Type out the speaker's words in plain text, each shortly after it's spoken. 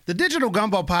The Digital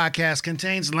Gumbo podcast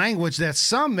contains language that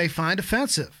some may find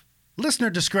offensive. Listener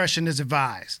discretion is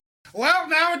advised. Well,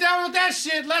 now we're done with that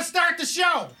shit. Let's start the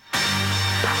show.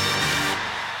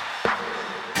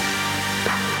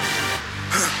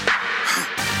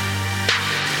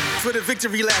 For the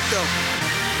victory lap, though.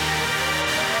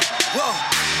 Whoa.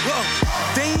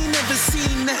 They ain't never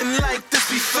seen nothing like this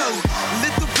before.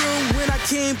 Lit the room when I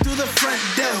came through the front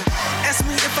door. Ask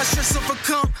me if I should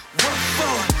overcome. What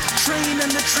for? Train in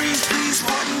the trees, please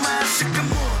pardon my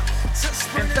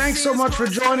sycamore. And thanks so much for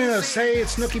joining us. Hey,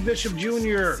 it's Snooki Bishop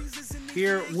Jr.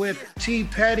 here with T.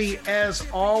 Petty as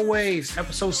always.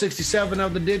 Episode 67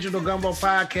 of the Digital Gumbo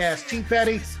podcast. T.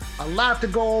 Petty, a lot to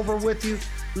go over with you.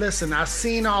 Listen, I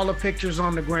seen all the pictures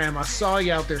on the gram. I saw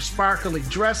you out there, sparkly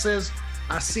dresses.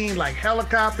 I seen like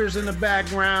helicopters in the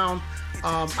background.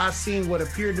 I seen what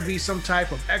appeared to be some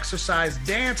type of exercise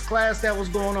dance class that was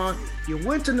going on. You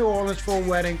went to New Orleans for a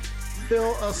wedding.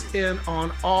 Fill us in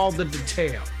on all the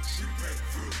details.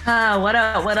 What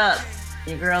up?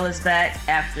 Your girl is back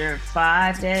after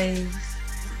 5 days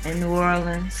in New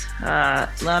Orleans.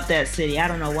 Love that city. I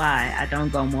don't know why I don't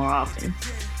go more often,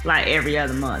 like every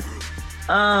other month.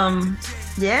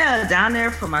 Yeah, down there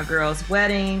for my girl's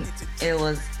wedding. It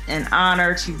was an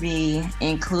honor to be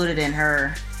included in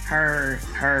her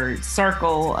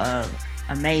circle of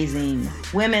amazing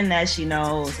women that she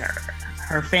knows,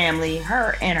 her family,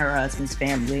 her and her husband's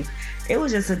family. It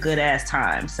was just a good ass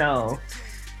time. So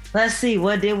let's see,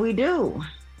 what did we do?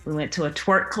 We went to a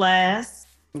twerk class.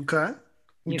 Okay.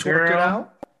 You twerked it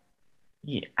out?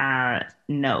 Yeah,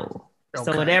 no. Okay.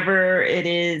 So whatever it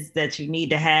is that you need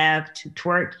to have to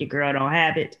twerk, your girl don't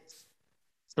have it.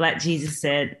 Black Jesus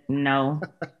said no.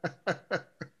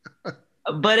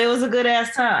 But it was a good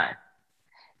ass time.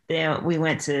 Then we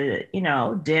went to,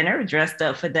 dinner, dressed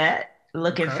up for that,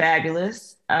 looking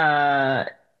fabulous. Friday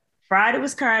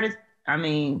was kind of,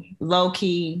 low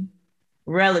key,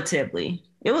 relatively.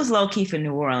 It was low key for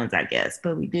New Orleans, I guess.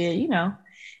 But we did,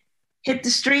 hit the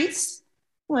streets.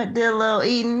 Did a little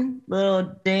eating, a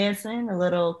little dancing, a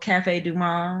little Cafe Du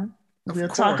Monde. We'll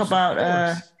talk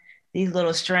about these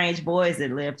little strange boys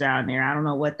that live down there. I don't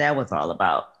know what that was all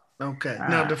about. Okay.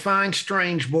 Now define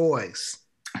strange boys.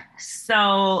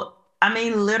 So,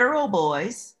 literal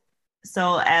boys.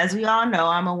 So as we all know,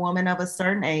 I'm a woman of a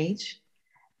certain age.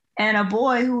 And a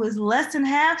boy who is less than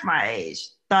half my age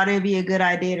thought it'd be a good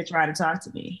idea to try to talk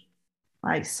to me.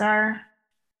 Like, sir,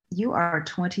 you are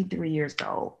 23 years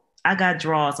old. I got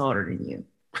draws older than you.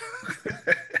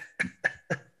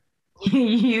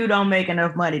 You don't make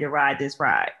enough money to ride this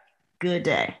ride. Good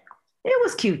day. It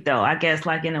was cute though. I guess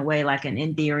like in a way, like an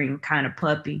endearing kind of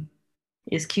puppy.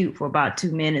 It's cute for about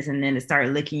 2 minutes and then it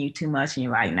started licking you too much and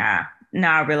you're like, nah.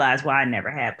 Now I realize why I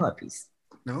never had puppies.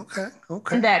 Okay.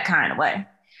 In that kind of way.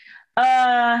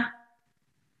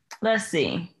 Let's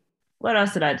see. What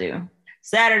else did I do?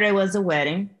 Saturday was a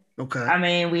wedding.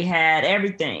 Okay. We had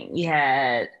everything. We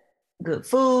had good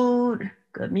food,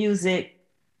 good music,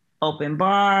 open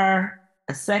bar,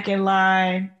 a second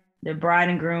line. The bride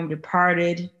and groom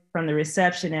departed from the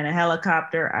reception in a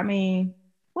helicopter.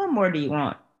 What more do you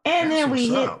want? And then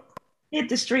we hit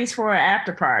the streets for an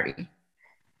after party,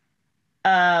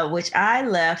 which I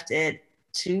left at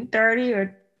 2:30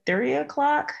 or 3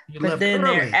 o'clock. But then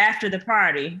there, after the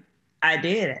party, I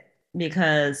did it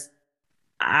because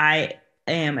I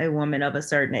am a woman of a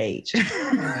certain age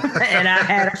and I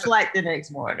had a flight the next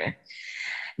morning.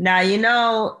 Now,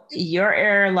 your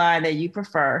airline that you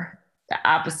prefer, the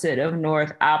opposite of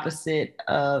North, opposite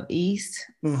of East.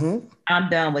 Mm-hmm. I'm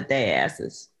done with their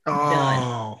asses.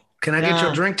 Done. Can I get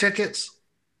your drink tickets?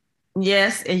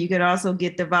 Yes. And you can also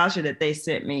get the voucher that they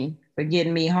sent me for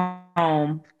getting me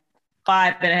home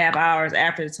 5.5 hours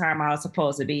after the time I was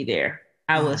supposed to be there.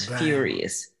 I was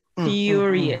furious.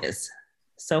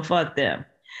 So fuck them.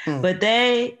 But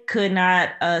they could not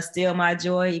steal my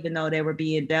joy, even though they were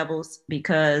being devils,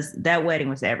 because that wedding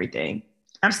was everything.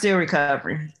 I'm still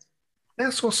recovering.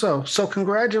 That's what's up. So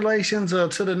congratulations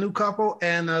to the new couple,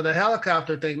 and the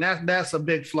helicopter thing. That's a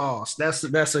big floss.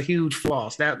 That's a huge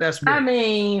floss. That's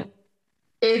big.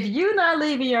 If you're not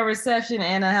leaving your reception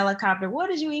in a helicopter, what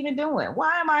is you even doing?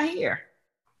 Why am I here?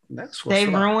 They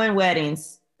ruin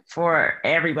weddings for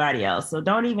everybody else. So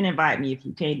don't even invite me if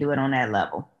you can't do it on that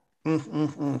level.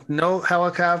 No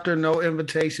helicopter, no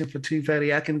invitation for T.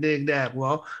 Petty. I can dig that.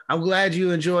 Well, I'm glad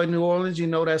you enjoyed New Orleans.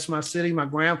 That's my city. My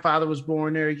grandfather was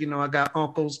born there. I got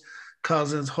uncles,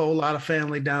 cousins, whole lot of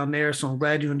family down there. So I'm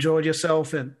glad you enjoyed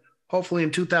yourself. And hopefully in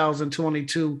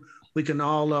 2022, we can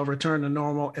all return to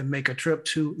normal and make a trip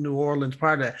to New Orleans.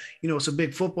 Part of that, it's a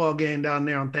big football game down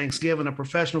there on Thanksgiving, a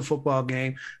professional football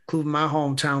game, including my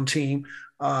hometown team.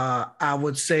 I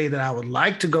would say that I would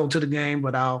like to go to the game,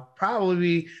 but I'll probably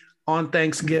be on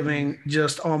Thanksgiving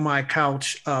just on my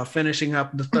couch, finishing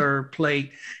up the third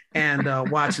plate and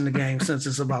watching the game since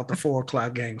it's about the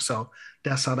 4:00 game. So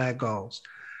that's how that goes.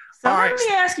 So let me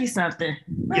ask you something.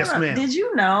 Yes, ma'am. Did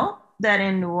you know that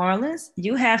in New Orleans,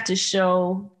 you have to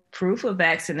show proof of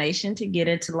vaccination to get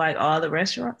into like all the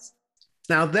restaurants?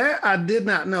 Now that I did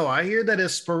not know. I hear that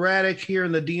it's sporadic here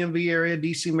in the DMV area,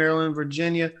 DC, Maryland,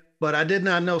 Virginia, but I did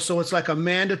not know. So it's like a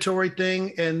mandatory thing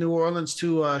in New Orleans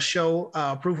to show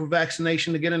proof of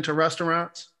vaccination to get into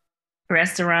restaurants?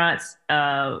 Restaurants,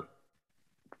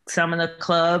 some of the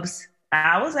clubs.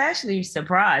 I was actually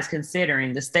surprised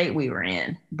considering the state we were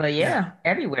in. But yeah,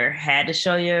 everywhere had to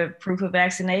show your proof of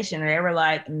vaccination. And they were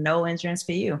like, no entrance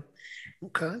for you.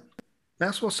 Okay.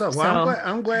 That's what's up. Well,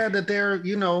 I'm glad that they're,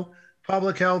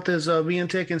 public health is being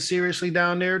taken seriously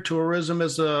down there. Tourism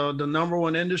is the number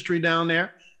one industry down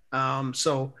there.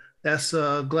 So that's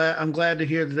I'm glad to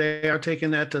hear that they are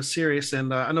taking that serious.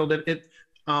 And I know that it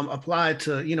applied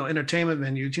to, entertainment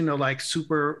venues, like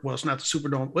it's not the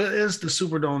Superdome. Well, it is the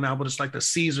Superdome now, but it's like the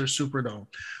Caesar Superdome,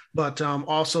 but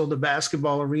also the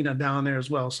basketball arena down there as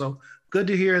well. So good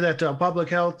to hear that public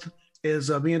health is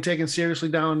being taken seriously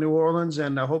down in New Orleans,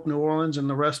 and I hope New Orleans and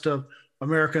the rest of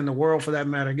America and the world, for that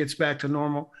matter, gets back to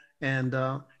normal. And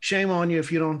shame on you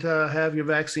if you don't have your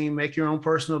vaccine. Make your own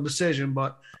personal decision.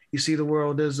 But you see, the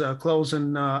world is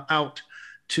closing out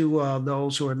to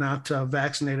those who are not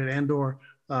vaccinated and/or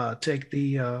take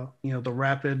the the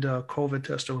rapid COVID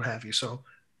test or what have you. So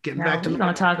getting back to we're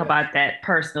going to talk about that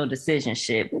personal decision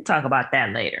shit. We'll talk about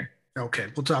that later. Okay,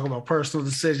 we'll talk about personal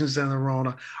decisions and the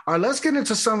Rona. All right, let's get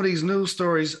into some of these news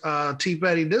stories. T.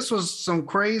 Petty, this was a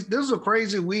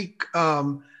crazy week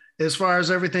as far as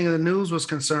everything in the news was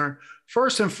concerned.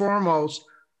 First and foremost,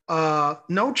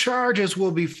 no charges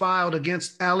will be filed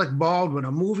against Alec Baldwin.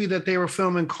 A movie that they were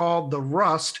filming called The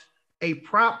Rust, a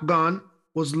prop gun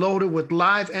was loaded with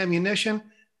live ammunition,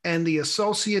 and the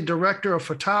associate director of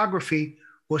photography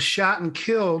was shot and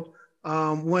killed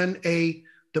when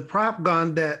the prop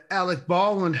gun that Alec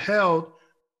Baldwin held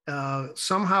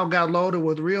somehow got loaded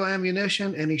with real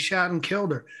ammunition, and he shot and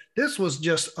killed her. This was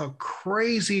just a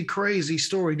crazy, crazy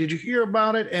story. Did you hear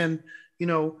about it? And,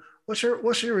 what's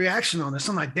your reaction on this?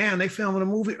 I'm like, damn, they filming a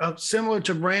movie similar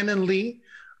to Brandon Lee,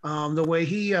 the way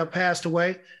he passed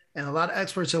away. And a lot of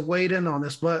experts have weighed in on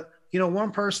this. But,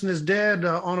 one person is dead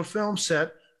on a film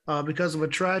set because of a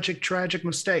tragic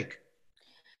mistake.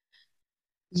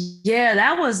 Yeah,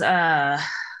 that was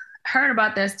heard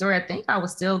about that story. I think I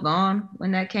was still gone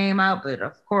when that came out, but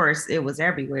of course it was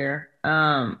everywhere.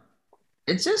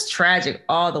 It's just tragic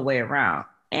all the way around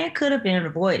and could have been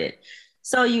avoided.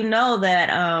 So that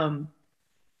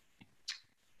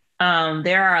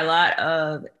there are a lot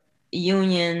of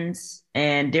unions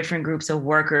and different groups of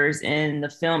workers in the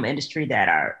film industry that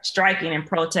are striking and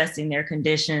protesting their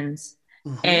conditions.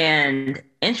 Mm-hmm. And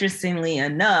interestingly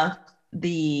enough, the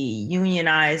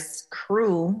unionized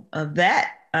crew of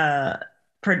that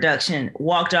production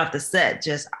walked off the set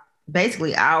just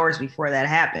basically hours before that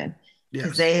happened,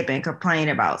 because they had been complaining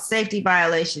about safety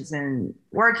violations and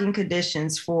working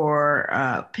conditions for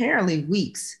apparently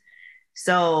weeks.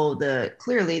 So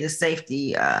clearly the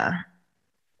safety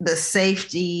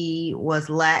was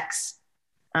lax.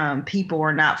 People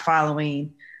were not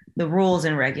following the rules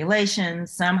and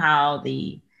regulations. Somehow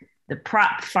the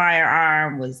prop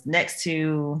firearm was next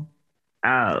to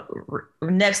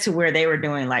where they were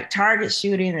doing like target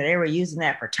shooting, and they were using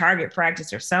that for target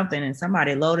practice or something, and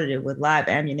somebody loaded it with live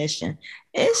ammunition.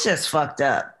 It's just fucked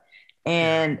up.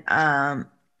 And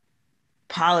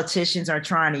politicians are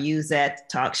trying to use that to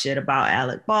talk shit about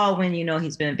Alec Baldwin.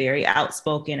 He's been very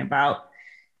outspoken about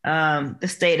the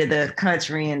state of the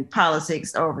country and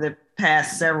politics over the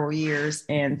past several years.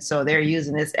 And so they're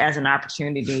using this as an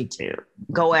opportunity to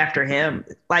go after him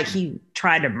like he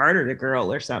tried to murder the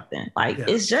girl or something.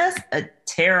 It's just a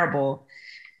terrible,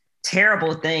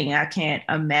 terrible thing. I can't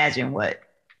imagine what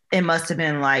it must have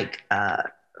been like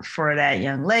for that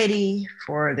young lady,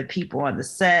 for the people on the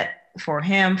set, for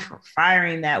him, for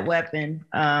firing that weapon,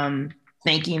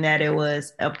 thinking that it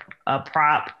was a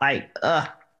prop.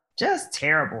 Just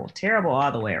terrible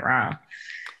all the way around.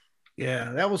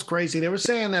 Yeah, that was crazy. They were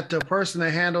saying that the person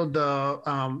that handled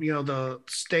the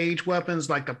stage weapons,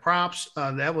 like the props,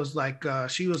 that was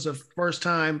she was the first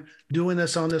time doing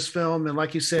this on this film. And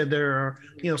like you said, there are,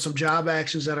 some job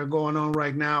actions that are going on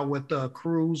right now with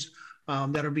crews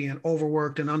that are being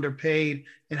overworked and underpaid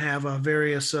and have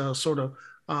various sort of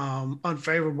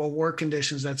unfavorable work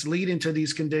conditions that's leading to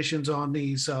these conditions on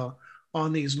these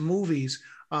movies.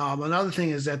 Another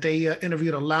thing is that they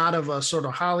interviewed a lot of sort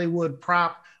of Hollywood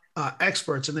prop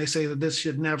experts, and they say that this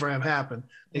should never have happened.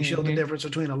 They showed the difference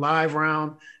between a live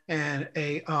round and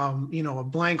a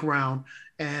blank round,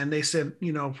 and they said,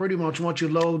 pretty much once you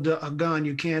load a gun,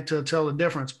 you can't tell the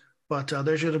difference. But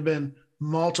there should have been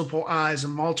multiple eyes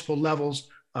and multiple levels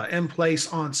in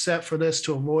place on set for this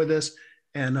to avoid this.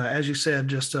 And as you said,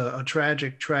 just a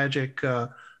tragic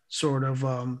sort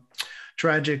of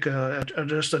tragic,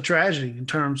 just a tragedy in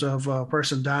terms of a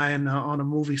person dying on a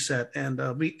movie set.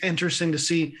 And be interesting to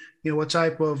see, what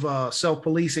type of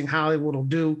self-policing Hollywood will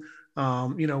do,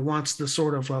 once the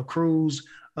sort of crews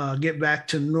get back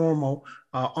to normal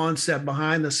on set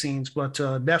behind the scenes. But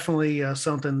definitely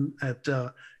something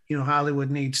that, Hollywood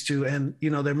needs to. And,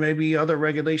 there may be other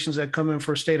regulations that come in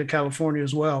for state of California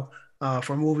as well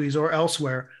for movies or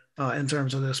elsewhere in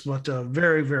terms of this. But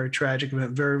very, very tragic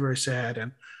event, very, very sad.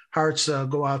 And hearts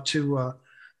go out to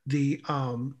the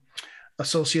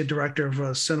associate director of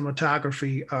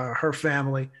cinematography, her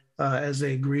family, as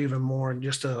they grieve and mourn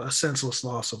just a senseless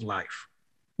loss of life.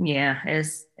 Yeah,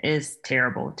 it's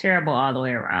terrible all the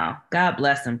way around. God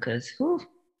bless them, because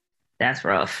that's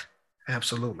rough.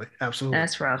 Absolutely.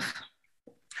 That's rough.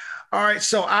 All right,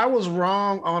 so I was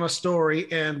wrong on a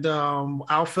story, and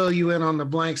I'll fill you in on the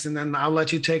blanks, and then I'll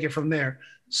let you take it from there.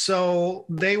 So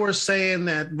they were saying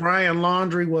that Brian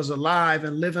Laundrie was alive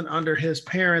and living under his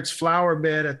parents' flower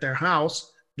bed at their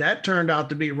house. That turned out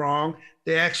to be wrong.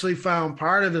 They actually found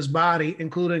part of his body,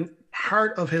 including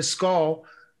part of his skull,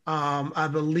 I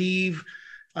believe,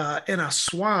 in a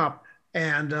swamp.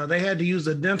 And they had to use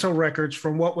the dental records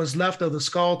from what was left of the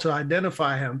skull to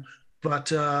identify him. But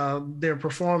they're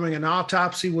performing an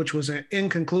autopsy, which was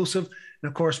inconclusive. And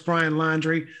of course, Brian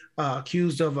Laundrie,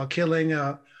 accused of killing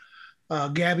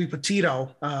Gabby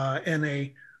Petito in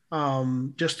a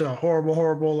just a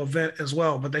horrible event as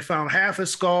well. But they found half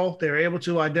his skull. They were able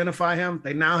to identify him.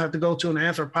 They now have to go to an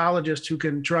anthropologist who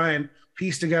can try and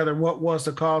piece together what was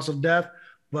the cause of death.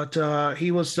 But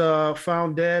he was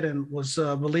found dead and was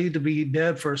believed to be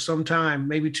dead for some time,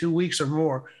 maybe 2 weeks or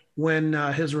more, when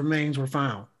his remains were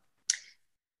found.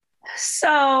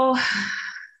 So,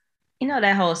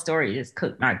 that whole story just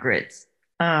cooked my grits.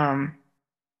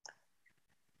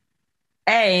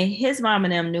 His mom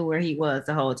and them knew where he was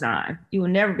the whole time. You will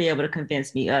never be able to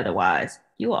convince me otherwise.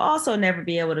 You will also never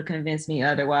be able to convince me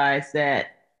otherwise that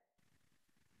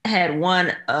had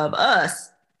one of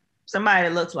us, somebody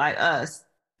that looks like us,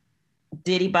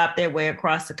 diddy bop their way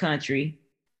across the country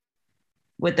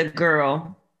with a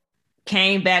girl,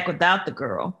 came back without the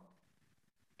girl,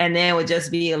 and then would just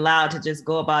be allowed to just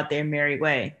go about their merry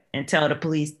way and tell the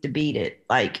police to beat it.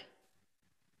 Like,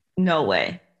 no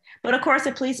way. But of course,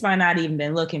 the police might not even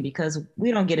been looking, because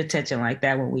we don't get attention like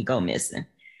that when we go missing.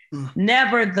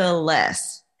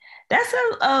 Nevertheless, that's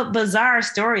a bizarre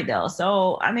story, though.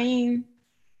 So,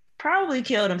 probably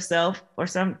killed himself or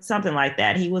something like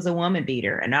that. He was a woman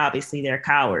beater, and obviously they're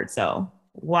cowards. So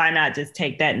why not just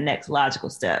take that next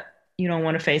logical step? You don't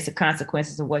want to face the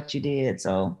consequences of what you did.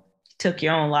 So you took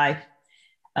your own life.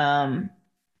 But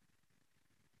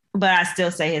I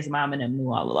still say his mom and them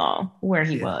knew all along where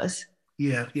he was.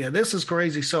 Yeah. This is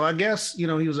crazy. So I guess, he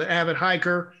was an avid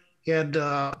hiker. He had,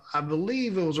 I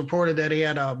believe it was reported that he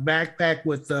had a backpack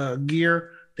with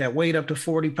gear that weighed up to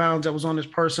 40 pounds that was on his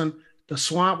person. The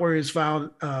swamp where he was found,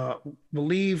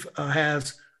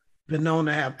 has been known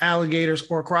to have alligators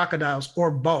or crocodiles or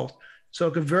both. So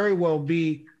it could very well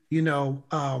be, even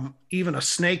a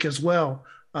snake as well,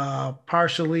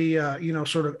 partially,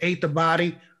 sort of ate the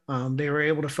body. They were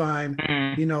able to find,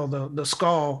 the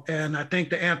skull. And I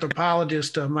think the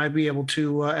anthropologist might be able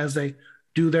to, as they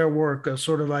do their work,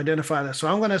 sort of identify that. So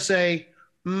I'm going to say,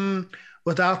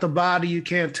 without the body, you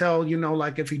can't tell,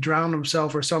 like if he drowned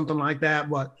himself or something like that.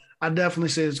 But I definitely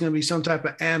say there's going to be some type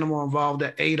of animal involved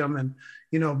that ate him, and,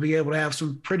 be able to have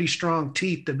some pretty strong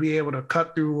teeth to be able to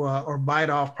cut through or bite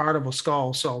off part of a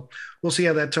skull. So we'll see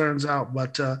how that turns out.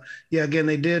 But again,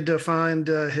 they did find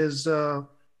his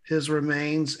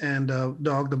remains, and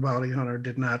Dog the Bounty Hunter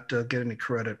did not get any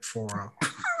credit for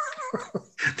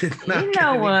did not. You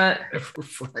know what?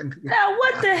 Now,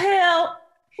 what the hell?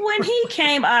 When he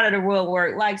came out of the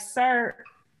woodwork, like, sir,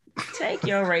 take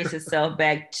your racist self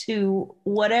back to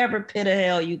whatever pit of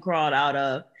hell you crawled out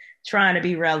of, trying to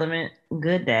be relevant.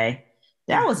 Good day.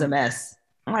 That was a mess.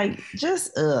 Like,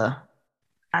 just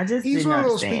I just he's didn't one of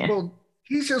those understand. people.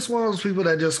 He's just one of those people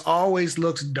that just always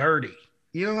looks dirty.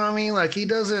 You know what I mean? Like, he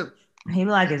doesn't. He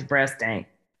like his breast stank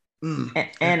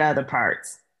and other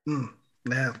parts.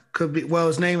 Yeah, could be. Well,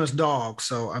 his name is Dog,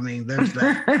 so there's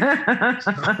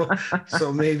that.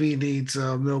 so maybe he needs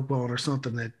Milk-Bone or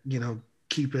something that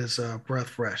keep his breath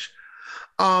fresh.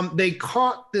 They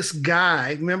caught this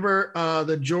guy. Remember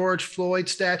the George Floyd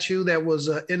statue that was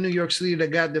in New York City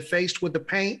that got defaced with the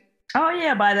paint? Oh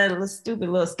yeah, by that little stupid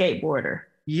little skateboarder.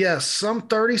 Yes, some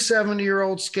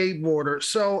 37-year-old skateboarder.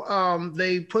 So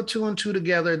they put two and two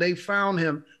together. They found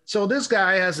him. So this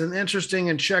guy has an interesting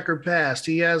and checkered past.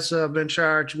 He has been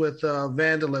charged with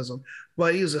vandalism,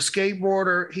 but he's a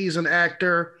skateboarder. He's an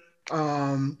actor,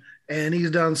 and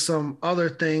he's done some other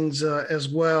things as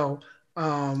well.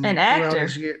 An actor.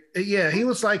 Yeah, he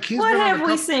was like, what have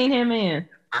we seen him in?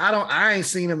 I ain't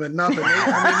seen him in nothing.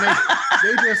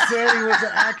 They just said he was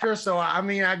an actor. So, I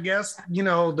mean, I guess,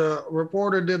 the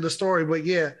reporter did the story, but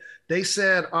yeah, they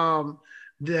said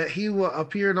that he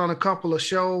appeared on a couple of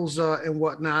shows and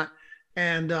whatnot,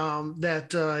 and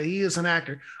that he is an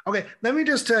actor. Okay, let me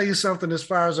just tell you something as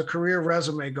far as a career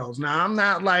resume goes. Now, I'm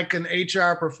not like an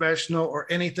HR professional or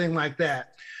anything like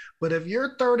that, but if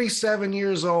you're 37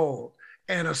 years old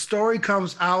and a story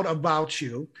comes out about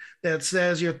you that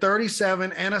says you're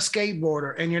 37 and a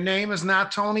skateboarder and your name is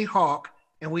not Tony Hawk,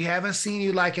 and we haven't seen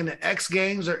you like in the X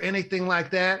Games or anything like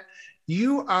that,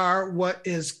 you are what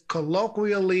is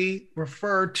colloquially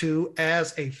referred to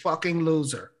as a fucking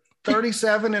loser.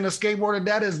 37 and a skateboarder,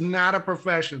 that is not a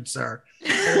profession, sir.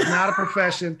 It is not a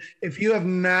profession. If you have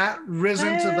not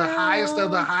risen to the highest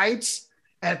of the heights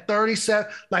at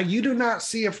 37, like you do not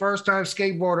see a first-time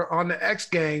skateboarder on the X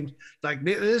Games, like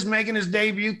this is making his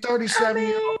debut,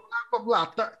 37-year-old, blah,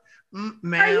 blah, blah.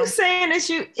 Are you saying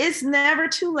that it's never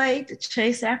too late to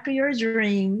chase after your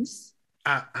dreams?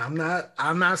 I'm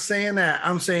not saying that.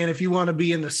 I'm saying if you want to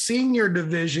be in the senior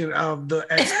division of the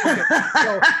X,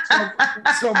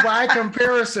 so by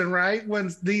comparison, right?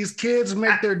 When these kids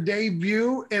make their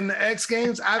debut in the X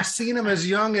Games, I've seen them as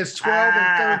young as 12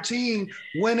 and 13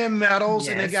 winning medals,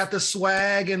 and they got the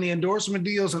swag and the endorsement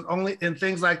deals and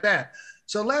things like that.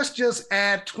 So let's just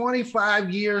add 25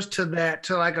 years to that,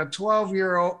 to like a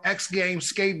 12-year-old X Games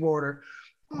skateboarder.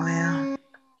 Wow.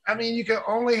 I mean, you can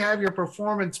only have your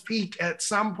performance peak at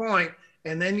some point,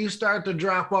 and then you start to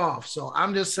drop off. So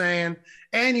I'm just saying,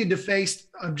 and you defaced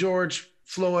a George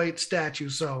Floyd statue.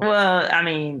 So, well, I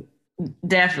mean,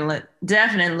 definite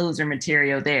loser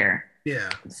material there. Yeah.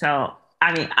 So,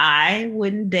 I mean, I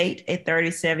wouldn't date a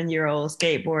 37-year-old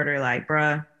skateboarder. Like,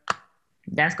 bruh,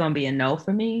 that's going to be a no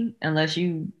for me unless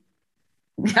you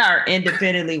are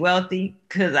independently wealthy,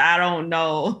 because I don't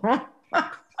know.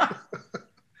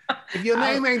 If your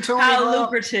name ain't Tony how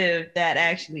lucrative that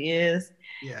actually is.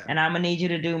 Yeah. And I'm gonna need you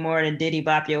to do more than diddy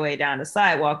bop your way down the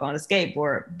sidewalk on a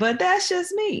skateboard. But that's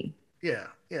just me. Yeah,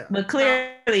 yeah. But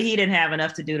clearly he didn't have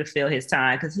enough to do to fill his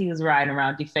time, because he was riding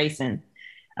around defacing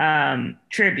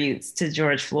tributes to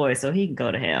George Floyd. So he can go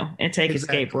to hell and take his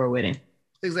skateboard with him.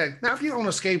 Exactly. Now, if you own a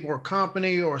skateboard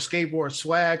company or a skateboard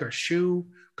swag or shoe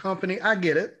company, I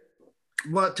get it.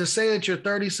 But to say that you're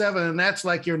 37 and that's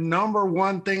like your number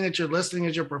one thing that you're listing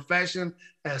as your profession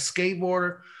as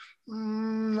skateboarder,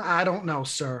 I don't know,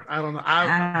 sir. I don't know.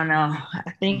 I don't know.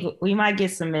 I think we might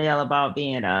get some mail about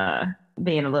being a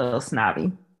little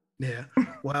snobby. Yeah.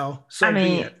 Well, so I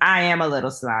mean, I am a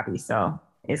little snobby, so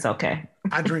it's okay.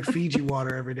 I drink Fiji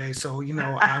water every day, so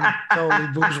I'm totally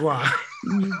bourgeois.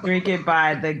 You drink it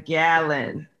by the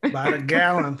gallon. By the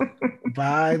gallon.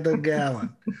 By the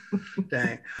gallon.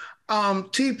 Dang.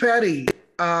 T. Petty,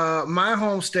 my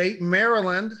home state,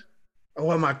 Maryland,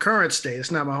 well, my current state,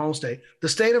 it's not my home state, the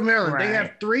state of Maryland, They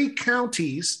have 3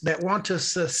 counties that want to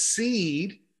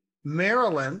secede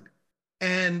Maryland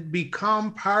and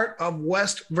become part of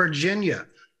West Virginia.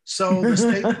 So the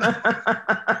state,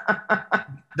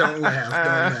 don't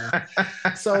laugh.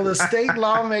 So the state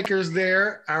lawmakers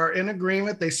there are in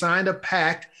agreement. They signed a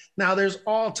pact. Now there's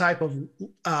all type of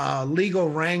legal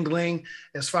wrangling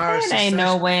as far as ain't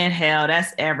no way in hell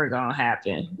that's ever gonna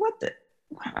happen. What the?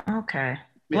 Okay.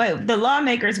 Yeah. Wait, the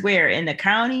lawmakers where? In the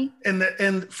county?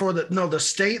 The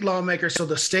state lawmakers. So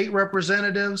the state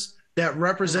representatives that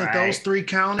represent those 3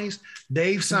 counties,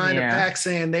 they've signed a pact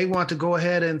saying they want to go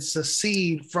ahead and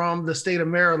secede from the state of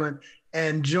Maryland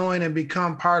and join and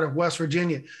become part of West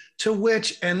Virginia. To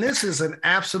which, and this is an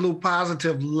absolute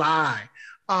positive lie,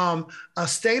 a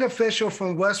state official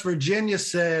from West Virginia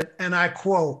said, and I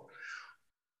quote,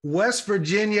 "West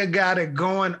Virginia got it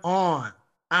going on."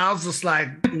 I was just like,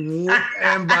 what?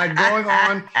 And by going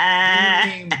on,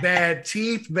 you mean bad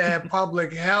teeth, bad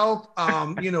public health,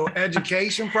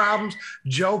 education problems,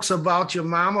 jokes about your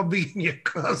mama beating your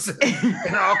cousin,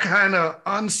 and all kind of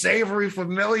unsavory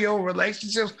familial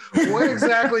relationships. What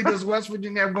exactly does West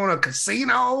Virginia have going on?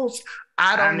 Casinos?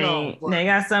 I mean, know. They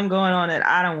got something going on that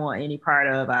I don't want any part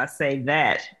of. I say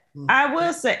that. Mm-hmm. I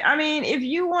will say, I mean, if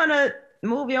you want to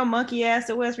move your monkey ass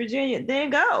to West Virginia,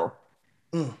 then go.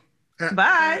 Mm.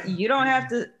 But you don't have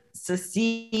to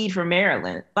secede from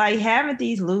Maryland. Like, haven't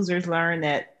these losers learned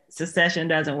that secession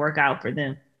doesn't work out for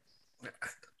them?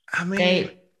 I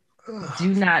mean,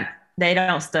 they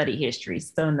don't study history,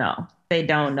 so no, they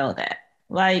don't know that.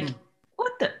 Like,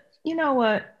 what the, you know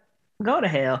what? Go to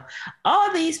hell.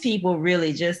 All these people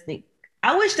really just think,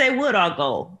 I wish they would all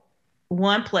go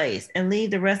one place and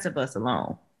leave the rest of us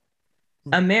alone.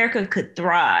 America could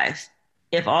thrive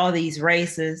if all these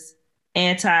racists,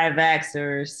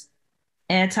 anti-vaxxers,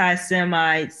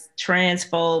 anti-Semites,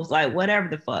 transphobes, like whatever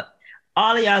the fuck,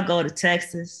 all of y'all go to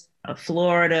Texas or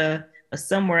Florida or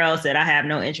somewhere else that I have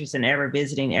no interest in ever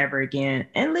visiting ever again,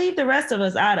 and leave the rest of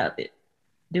us out of it.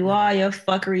 Do all your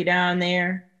fuckery down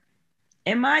there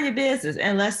and mind your business,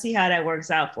 and let's see how that works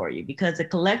out for you, because the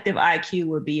collective IQ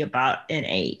would be about an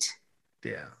 8.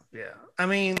 Yeah. I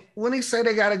mean, when he say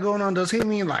they got it going on, does he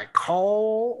mean like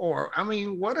coal, or I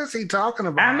mean, what is he talking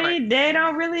about? I mean, they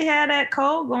don't really have that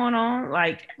coal going on,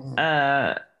 like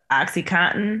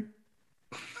OxyContin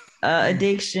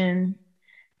addiction,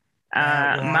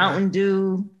 Mountain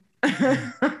Dew,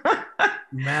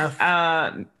 meth.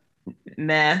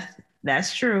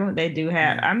 That's true. They do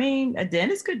have. I mean, a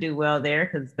dentist could do well there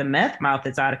because the meth mouth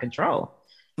is out of control.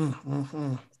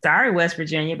 Sorry, West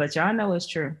Virginia, but y'all know it's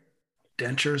true.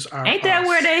 Dentures are. Ain't that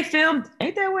where they filmed?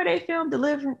 Ain't that where they filmed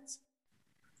Deliverance?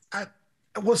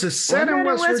 Was it set in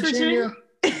West Virginia?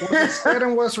 Was it set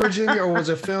in West Virginia, or was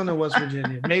it filmed in West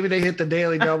Virginia? Maybe they hit the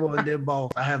Daily Double and did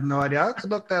both. I have no idea. I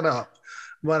could look that up.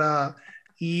 But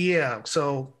yeah,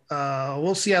 so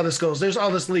we'll see how this goes. There's all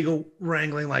this legal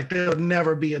wrangling. Like, there'll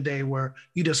never be a day where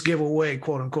you just give away,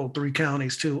 quote unquote, 3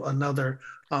 counties to another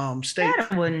state.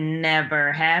 That would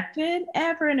never happen,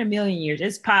 ever in a million years.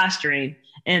 It's posturing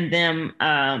and them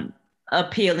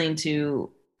appealing to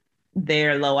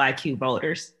their low IQ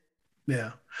voters.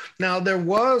 Yeah. Now, there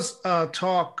was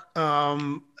talk,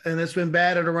 and it's been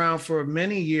batted around for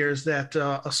many years, that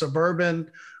a suburban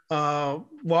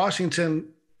Washington,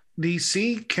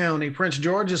 D.C. county, Prince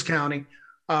George's County,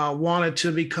 wanted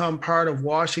to become part of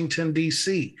Washington,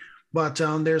 D.C. But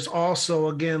there's also,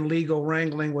 again, legal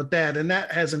wrangling with that, and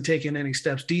that hasn't taken any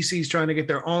steps. D.C. is trying to get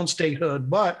their own statehood,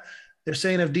 but they're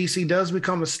saying if D.C. does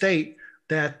become a state,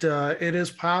 that it is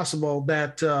possible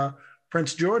that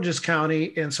Prince George's County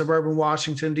in suburban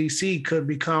Washington, D.C. could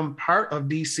become part of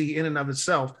D.C. in and of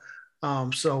itself.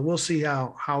 So we'll see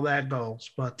how that goes.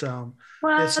 But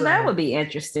well, that would be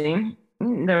interesting.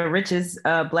 The richest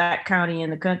Black county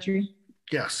in the country.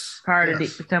 Yes.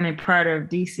 Becoming part of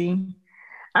D.C.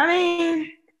 I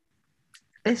mean,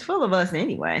 it's full of us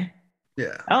anyway.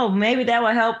 Yeah. Oh, maybe that will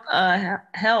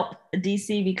help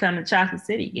DC become a chocolate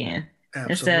city again.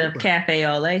 Absolutely. Instead of Cafe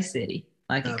Ole City,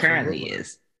 like it currently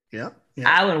is. Yeah.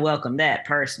 I would welcome that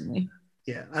personally.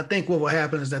 Yeah, I think what will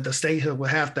happen is that the statehood will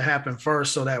have to happen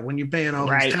first, so that when you're paying all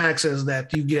these taxes,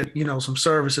 that you get some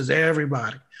services to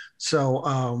everybody. So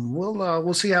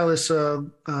we'll see how this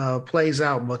plays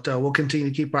out, but we'll continue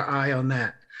to keep our eye on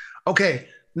that. Okay,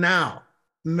 now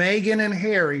Meghan and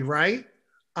Harry, right?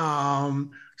 So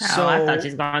I thought you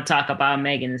was going to talk about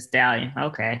Megan Thee Stallion.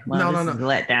 Okay, well, no.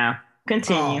 Let down.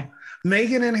 Continue.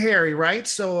 Meghan and Harry, right?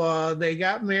 So they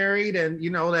got married, and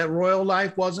that royal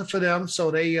life wasn't for them,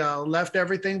 so they left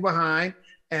everything behind,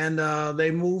 and they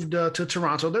moved to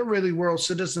Toronto. They're really world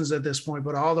citizens at this point,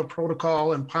 but all the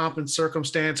protocol and pomp and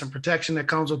circumstance and protection that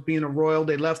comes with being a royal,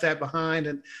 they left that behind,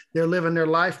 and they're living their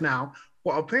life now.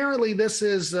 Well, apparently this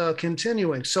is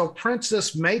continuing. So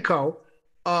Princess Mako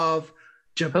of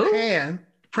Japan. Who?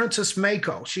 Princess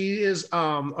Mako. She is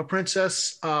a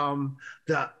princess in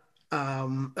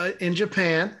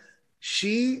Japan.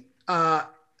 She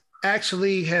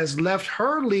actually has left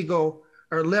her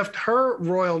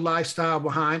royal lifestyle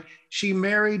behind. She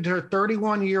married her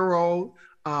 31-year-old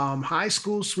high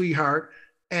school sweetheart,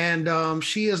 and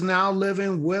she is now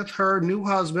living with her new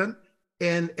husband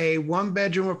in a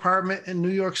 1-bedroom apartment in New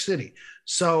York City.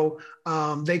 So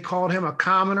they called him a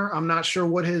commoner. I'm not sure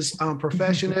what his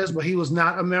profession is, but he was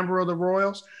not a member of the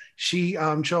royals. She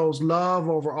chose love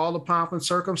over all the pomp and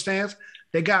circumstance.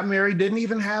 They got married, didn't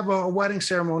even have a wedding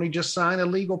ceremony, just signed a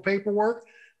legal paperwork.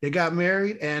 They got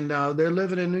married, and they're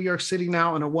living in New York City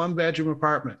now in a 1-bedroom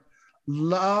apartment.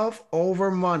 Love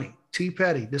over money. T.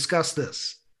 Petty, discuss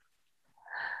this.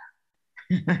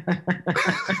 Is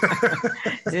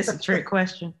this a trick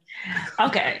question?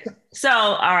 Okay. So,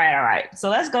 all right. So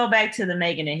let's go back to the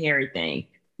Meghan and Harry thing.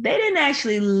 They didn't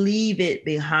actually leave it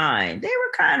behind. They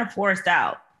were kind of forced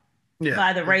out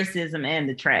by the racism and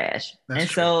the trash. That's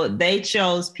true. So they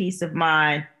chose peace of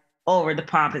mind over the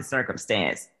pomp and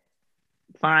circumstance.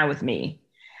 Fine with me.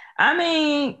 I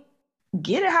mean,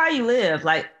 get it how you live.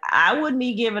 Like, I wouldn't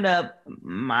be giving up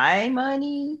my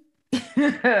money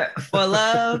for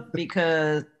love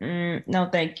because no,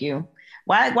 thank you.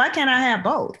 Why can't I have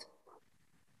both?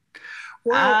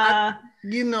 Well,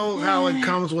 you know how it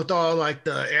comes with all like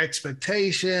the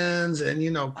expectations and,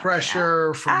 you know,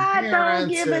 pressure from I don't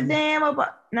parents. give a damn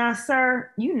about now,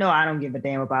 sir. You know I don't give a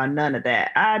damn about none of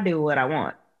that. I do what I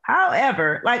want.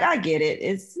 However, like I get it.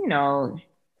 It's, you know,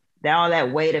 all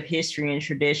that weight of history and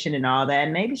tradition and all that.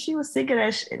 Maybe she was sick of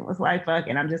that shit and was like, fuck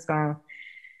it, I'm just gonna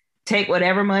take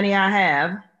whatever money I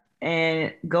have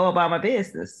and go about my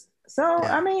business. So,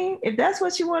 Yeah. I mean, if that's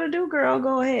what you want to do, girl,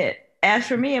 go ahead. As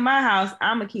for me in my house,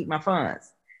 I'm gonna keep my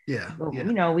funds. Yeah. But, Yeah.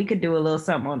 you know, we could do a little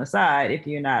something on the side if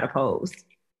you're not opposed.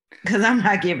 Because I'm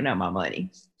not giving up my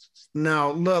money.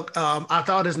 Now, look, I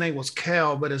thought his name was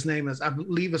Kel, but his name is, I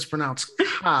believe it's pronounced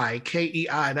Kai, Kei.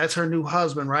 That's her new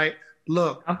husband, right?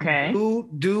 Look, Okay.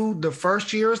 do the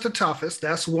first year is the toughest.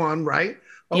 That's one, right?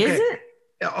 Okay. Is it?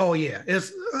 Oh yeah,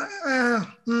 it's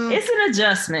an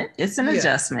adjustment. It's an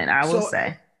adjustment, I will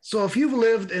say. So if you've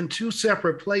lived in two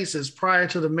separate places prior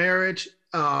to the marriage,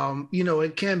 you know,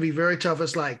 it can be very tough.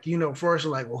 It's like, you know, first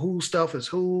like, well, whose stuff is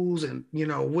whose, and you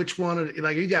know, which one of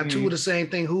like you got two of the same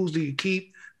thing, whose do you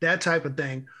keep? That type of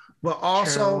thing. But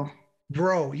also,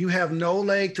 bro, you have no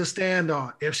leg to stand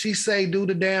on. If she say do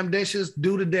the damn dishes,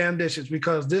 do the damn dishes,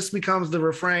 because this becomes the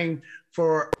refrain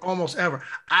for almost ever.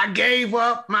 I gave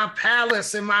up my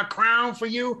palace and my crown for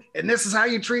you, and this is how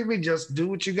you treat me. Just do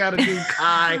what you got to do,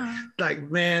 Kai. Like,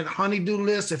 man, honey-do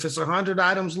list. If it's 100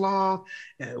 items long,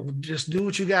 just do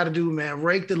what you got to do, man.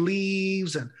 Rake the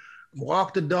leaves and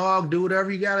walk the dog. Do whatever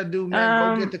you got to do,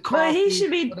 man. Go get the coffee.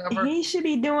 But he should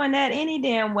be doing that any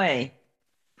damn way.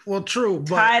 Well, true,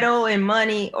 but title and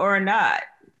money or not.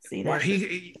 See that?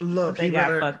 He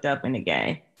got fucked up in the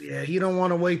game. Yeah, he don't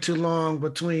want to wait too long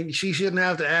between. She shouldn't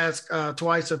have to ask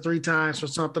twice or three times for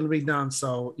something to be done.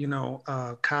 So, you know,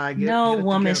 Kai, no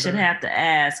woman should have to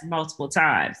ask multiple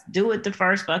times. Do it the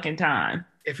first fucking time.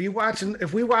 If we watching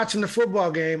the football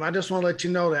game, I just want to let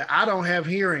you know that I don't have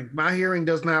hearing. My hearing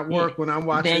does not work when I'm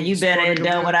watching. Then you better have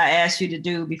done what I asked you to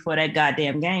do before that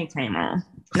goddamn game came on.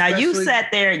 Now you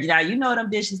sat there. Now you know them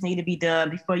dishes need to be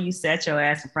done before you sat your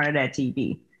ass in front of that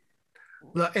TV.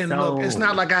 And look, it's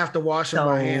not like I have to wash them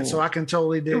by hand, so I can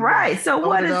totally do right. So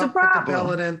what is the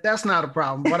problem? That's not a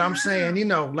problem. But I'm saying, you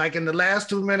know, like in the last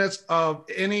 2 minutes of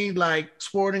any like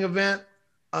sporting event,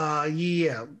 my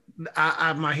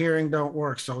hearing don't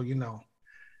work. So you know,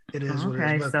 it is what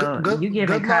it is. But so you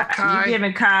giving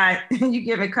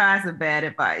Kai some bad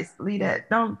advice. Leave that.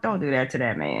 Don't do that to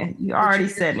that man. You already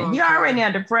said it. You're already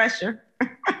under pressure.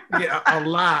 Yeah, a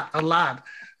lot.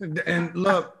 And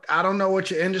look, I don't know what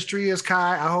your industry is,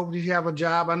 Kai. I hope you have a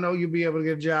job. I know you'll be able to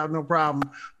get a job, no problem.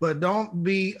 But don't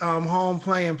be home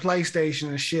playing PlayStation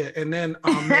and shit. And then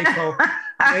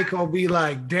Mako be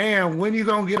like, damn, when you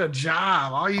gonna get a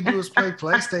job? All you do is play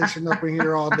PlayStation up in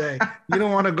here all day. You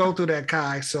don't want to go through that,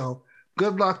 Kai. So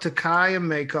good luck to Kai and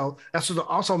Mako.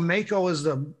 Also Mako is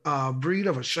the breed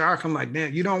of a shark. I'm like,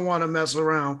 man, you don't want to mess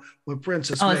around with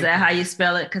Princess Mako. Is that how you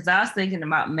spell it? Because I was thinking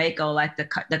about Mako, like the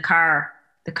car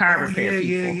repair people.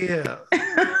 Yeah.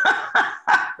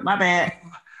 My bad.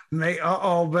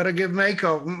 Better get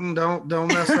Mako. Don't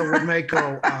mess up with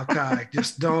Mako, Kai.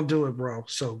 Just don't do it, bro.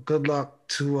 So good luck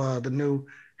to the new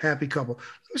happy couple.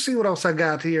 Let me see what else I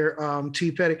got here,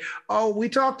 T. Petty. Oh, we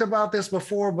talked about this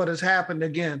before, but it's happened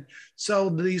again. So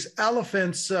these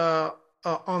elephants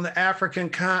on the African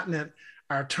continent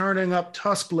are turning up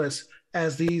tuskless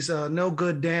as these no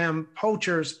good damn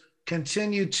poachers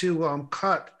continue to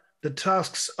cut the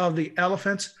tusks of the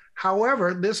elephants.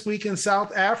 However, this week in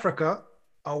South Africa,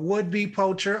 a would-be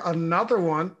poacher, another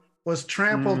one, was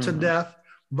trampled to death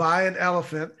by an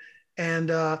elephant. And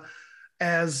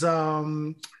as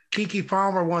Keke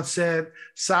Palmer once said,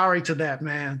 sorry to that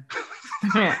man.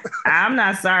 I'm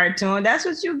not sorry to him. That's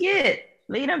what you get.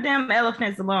 Leave them damn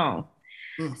elephants alone.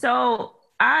 So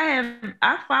I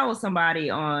follow somebody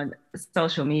on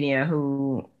social media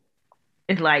who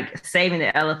is like saving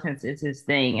the elephants is his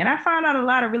thing. And I found out a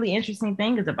lot of really interesting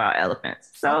things about elephants.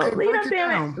 So leave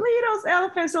those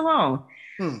elephants alone.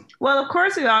 Well, of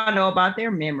course, we all know about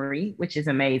their memory, which is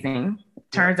amazing.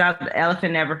 Turns out the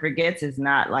elephant never forgets is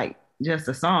not like just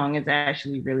a song. It's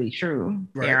actually really true.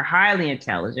 Right. They're highly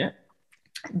intelligent.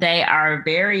 They are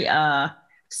very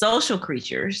social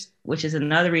creatures, which is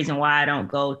another reason why I don't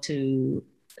go to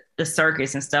the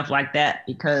circus and stuff like that,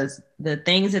 because the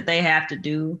things that they have to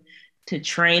do to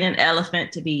train an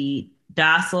elephant to be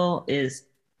docile is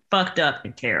fucked up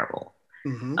and terrible.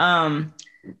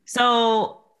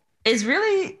 So it's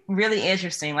really, really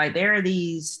interesting. Like there are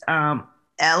these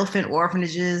elephant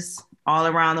orphanages all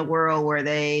around the world where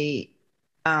they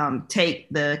take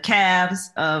the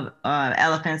calves of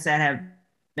elephants that have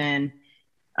been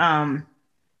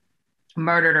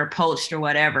murdered or poached or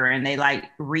whatever, and they like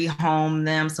rehome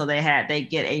them, so they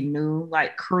get a new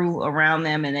like crew around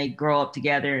them, and they grow up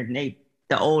together, and the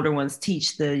older ones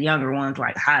teach the younger ones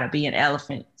like how to be an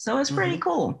elephant. So it's pretty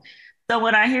cool. So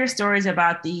when I hear stories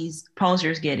about these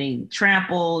poachers getting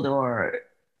trampled or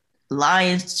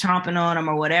lions chomping on them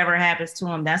or whatever happens to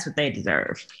them, that's what they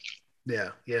deserve. Yeah,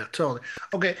 totally.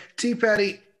 Okay, T.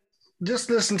 Petty, just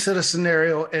listen to the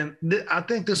scenario, and I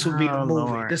think this will be the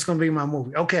movie. Lord. This is going to be my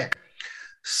movie. Okay,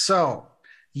 so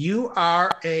you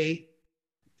are a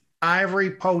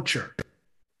ivory poacher.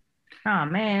 Oh,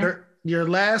 man. Your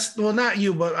last, well, not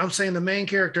you, but I'm saying the main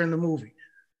character in the movie.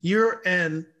 You're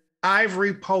an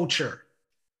ivory poacher.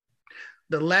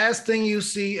 The last thing you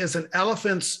see is an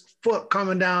elephant's foot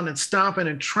coming down and stomping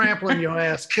and trampling your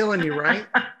ass, killing you, right?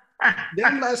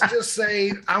 Then let's just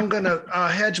say I'm going to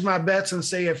hedge my bets and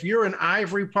say if you're an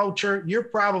ivory poacher, you're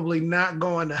probably not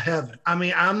going to heaven. I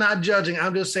mean, I'm not judging.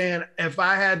 I'm just saying if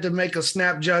I had to make a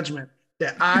snap judgment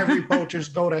that ivory poachers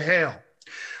go to hell.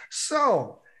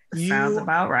 So sounds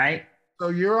about right. So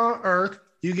you're on Earth,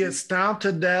 you get stomped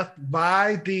to death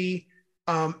by the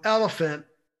elephant,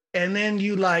 and then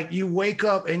you wake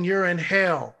up and you're in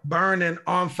hell, burning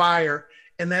on fire.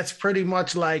 And that's pretty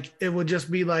much like, it would just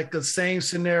be like the same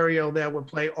scenario that would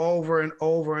play over and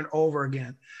over and over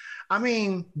again. I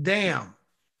mean, damn,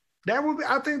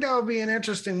 I think that would be an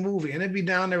interesting movie. And it'd be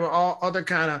down there with all other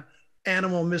kind of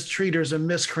animal mistreaters and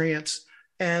miscreants.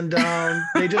 And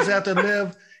they just have to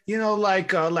live, like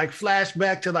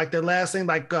flashback to like the last thing,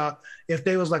 like if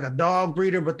they was like a dog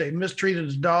breeder, but they mistreated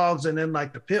the dogs, and then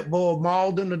like the pit bull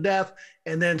mauled them to death.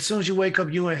 And then as soon as you wake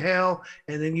up, you in hell,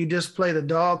 and then you just play the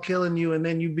dog killing you, and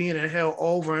then you being in hell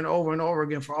over and over and over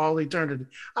again for all eternity.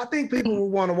 I think people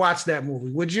would want to watch that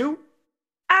movie. Would you?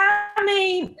 I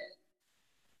mean,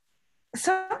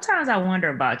 sometimes I wonder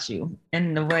about you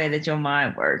and the way that your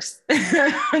mind works.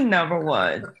 Number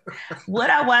one, would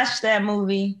I watch that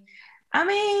movie? I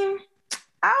mean,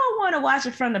 I would want to watch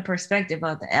it from the perspective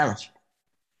of the elephant.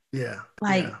 Yeah.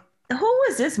 Who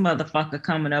is this motherfucker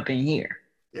coming up in here?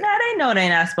 Yeah. Now they know they're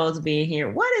not supposed to be in here.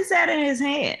 What is that in his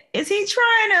hand? Is he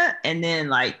trying to, and then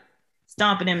like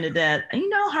stomping him to death? You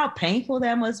know how painful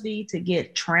that must be to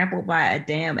get trampled by a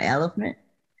damn elephant?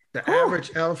 The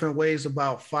average elephant weighs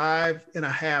about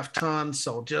 5.5 tons.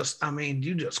 So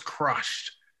you just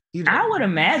crushed. I would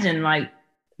imagine like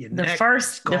the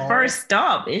first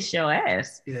stomp is your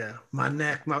ass. Yeah, my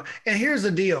neck. And here's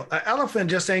the deal: an elephant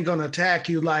just ain't gonna attack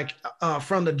you like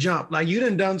from the jump. Like you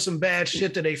done some bad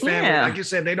shit to their family. Yeah. Like you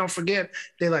said, they don't forget.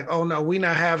 They're like, oh no, we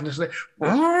not having this. And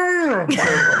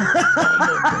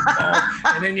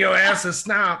then your ass is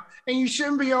stomped, and you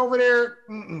shouldn't be over there.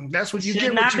 That's what you get.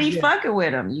 Should not be fucking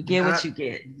with them. You get what you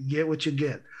get. You get what you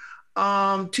get.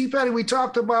 T. Petty, we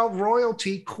talked about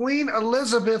royalty. Queen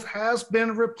Elizabeth has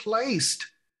been replaced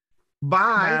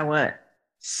by what?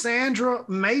 Sandra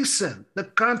Mason. The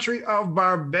country of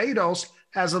Barbados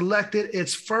has elected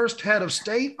its first head of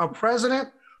state, a president,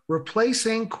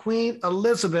 replacing Queen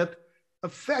Elizabeth,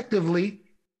 effectively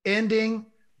ending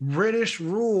British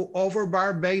rule over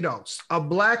Barbados. A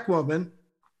Black woman,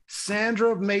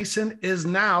 Sandra Mason, is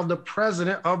now the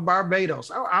president of Barbados.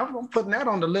 I'm putting that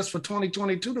on the list for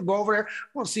 2022 to go over there. I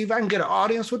want to see if I can get an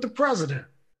audience with the president.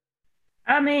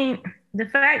 I mean, the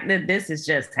fact that this is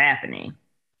just happening,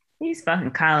 these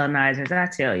fucking colonizers, I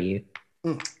tell you.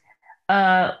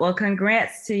 Well,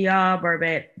 congrats to y'all,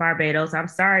 Barbados. I'm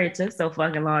sorry it took so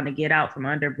fucking long to get out from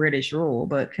under British rule,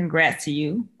 but congrats to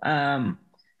you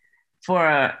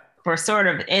for sort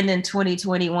of ending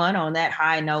 2021 on that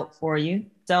high note for you.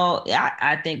 So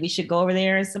I think we should go over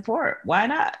there and support. Why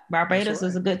not? Barbados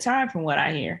is a good time from what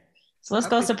I hear. So let's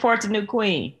go support the new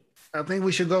queen. I think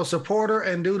we should go support her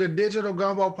and do the Digital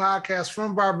Gumbo podcast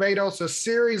from Barbados, a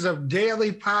series of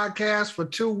daily podcasts for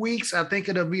 2 weeks. I think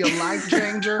it'll be a life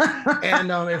changer. And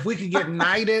if we could get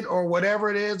knighted or whatever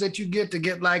it is that you get to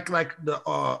get like the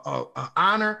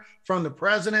honor from the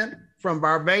president from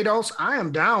Barbados, I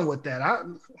am down with that.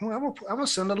 I'm gonna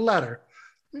send a letter.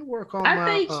 Let me work on I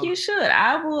think you should.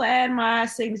 I will add my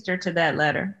signature to that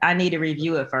letter. I need to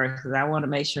review it first because I want to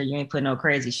make sure you ain't put no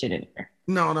crazy shit in there.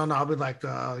 No. I'll be like,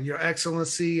 Your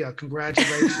Excellency,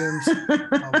 congratulations.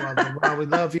 While we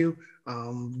love you.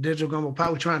 Digital Gumbo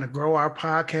Pod, we're trying to grow our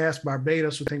podcast.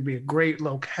 Barbados, we think, be a great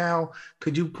locale.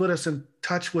 Could you put us in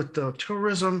touch with the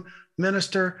tourism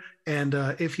minister. And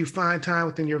if you find time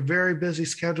within your very busy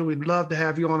schedule, we'd love to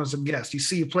have you on as a guest. You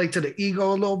see, you play to the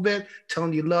ego a little bit,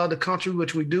 telling you love the country,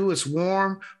 which we do. It's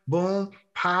warm, boom,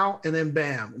 pow, and then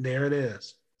bam. There it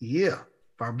is. Yeah,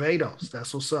 Barbados.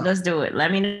 That's what's up. Let's do it.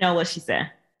 Let me know what she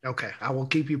said. Okay, I will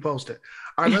keep you posted.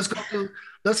 All right,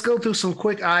 let's go through some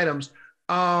quick items.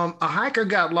 A hiker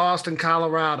got lost in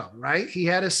Colorado, right? He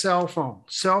had his cell phone.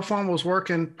 Cell phone was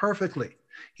working perfectly.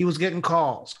 He was getting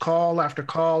calls, call after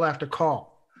call after call.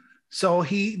 So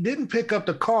he didn't pick up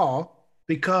the call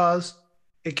because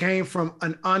it came from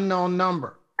an unknown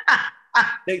number.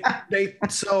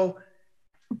 So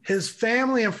his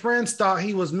family and friends thought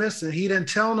he was missing. He didn't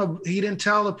tell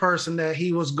the person that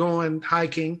he was going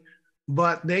hiking,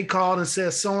 but they called and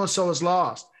said so-and-so is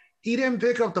lost. He didn't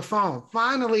pick up the phone.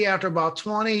 Finally, after about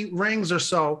 20 rings or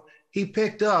so, he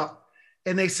picked up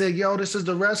and they said, yo, this is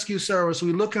the rescue service.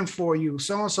 We're looking for you.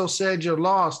 So-and-so said you're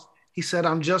lost. He said,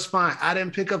 I'm just fine. I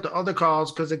didn't pick up the other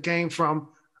calls because it came from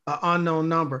an unknown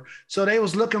number. So they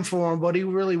was looking for him, but he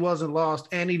really wasn't lost.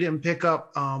 And he didn't pick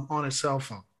up on his cell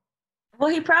phone. Well,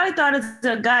 he probably thought it's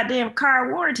the goddamn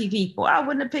car warranty people. I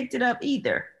wouldn't have picked it up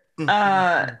either.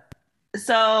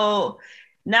 So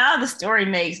now the story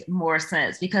makes more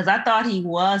sense because I thought he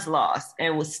was lost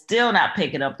and was still not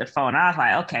picking up the phone. I was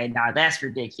like, okay, now that's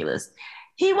ridiculous.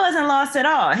 He wasn't lost at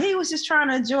all. He was just trying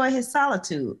to enjoy his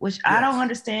solitude, which yes. I don't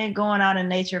understand going out in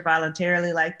nature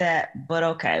voluntarily like that, but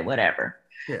okay, whatever.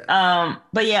 Yeah.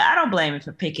 But yeah, I don't blame him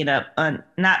for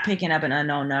not picking up an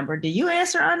unknown number. Do you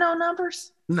answer unknown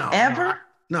numbers? No. Ever?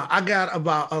 No, I got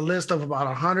about a list of about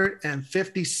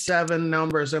 157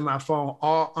 numbers in my phone,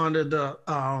 all under the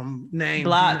name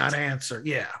Blocked. Do not answer.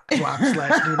 Yeah, block /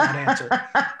 do not answer.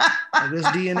 Like this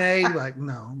DNA,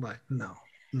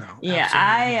 no.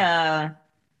 Yeah,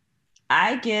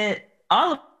 I get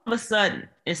all of a sudden,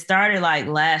 it started like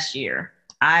last year.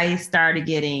 I started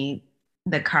getting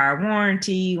the car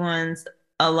warranty ones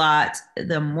a lot,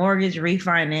 the mortgage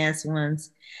refinance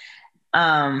ones.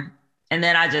 And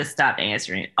then I just stopped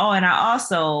answering. Oh, and I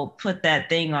also put that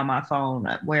thing on my phone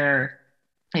where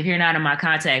if you're not in my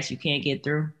contacts, you can't get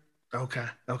through. Okay.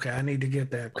 I need to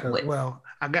get that.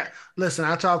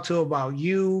 I talked to about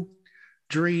you,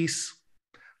 Drees,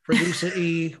 producer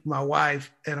E, my wife,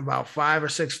 and about 5 or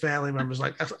 6 family members.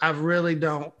 Like, I really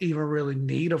don't even really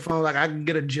need a phone. Like, I can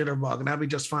get a jitterbug and I'll be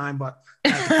just fine, but I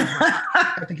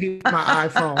have to keep my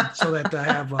iPhone so that I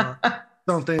have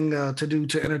something to do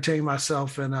to entertain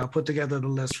myself and put together the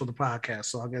list for the podcast.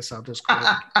 So I guess I'll just go.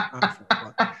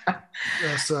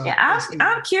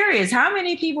 I'm curious. How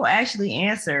many people actually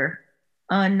answer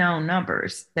unknown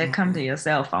numbers that come to your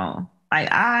cell phone? Like,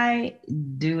 I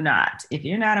do not. If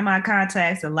you're not in my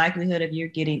contacts, the likelihood of you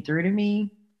getting through to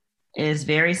me is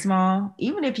very small.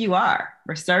 Even if you are,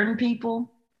 for certain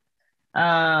people,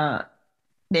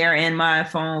 they're in my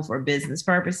phone for business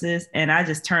purposes, and I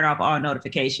just turn off all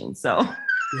notifications. So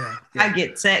yeah. I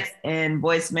get texts and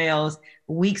voicemails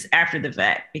weeks after the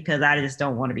fact because I just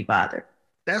don't want to be bothered.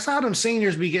 That's how them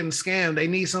seniors be getting scammed. They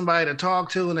need somebody to talk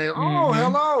to, and they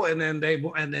hello, and then they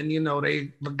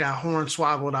got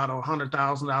hornswoggled out of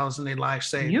 $100,000 in their life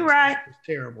savings. You're right. It's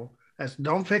terrible.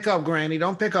 Don't pick up, Granny.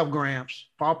 Don't pick up, Gramps.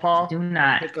 Paw. Do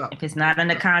not. Pick up. If it's not in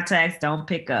the contacts, don't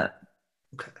pick up.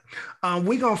 Okay.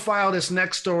 We're going to file this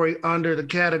next story under the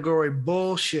category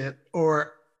bullshit,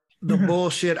 or the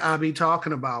bullshit I be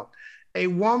talking about. A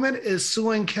woman is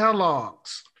suing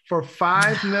Kellogg's for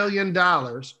 $5 million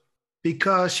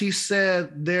because she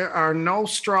said there are no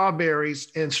strawberries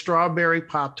in strawberry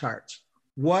Pop-Tarts.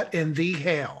 What in the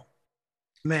hell,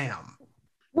 ma'am?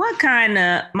 What kind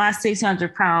of my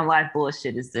 600-pound life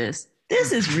bullshit is this?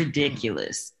 This is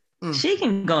ridiculous. She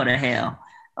can go to hell.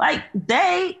 Like,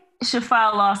 they should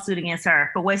file a lawsuit against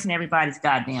her for wasting everybody's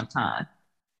goddamn time.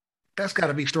 That's got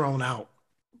to be thrown out.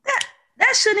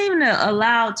 That shouldn't even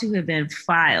allowed to have been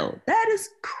filed. That is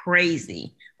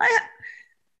crazy. Like,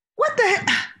 what the heck?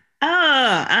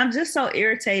 I'm just so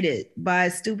irritated by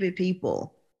stupid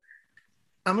people.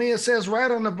 I mean, it says right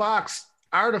on the box,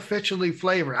 artificially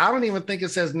flavored. I don't even think it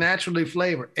says naturally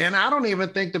flavored. And I don't even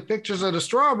think the pictures of the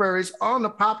strawberries on the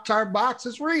Pop-Tart box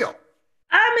is real.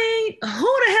 I mean,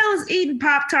 who the hell is eating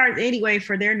Pop-Tarts anyway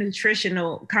for their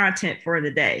nutritional content for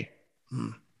the day?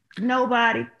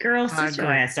 Nobody. Girls, sit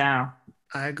your ass down.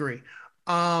 I agree.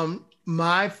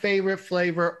 My favorite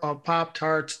flavor of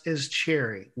Pop-Tarts is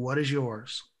cherry. What is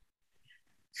yours?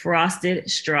 Frosted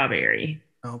strawberry.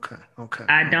 Okay.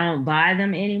 I don't buy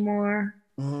them anymore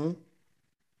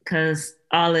because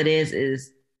all it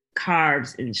is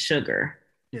carbs and sugar.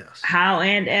 Yes.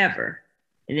 However,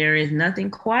 there is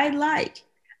nothing quite like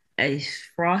a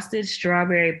frosted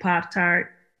strawberry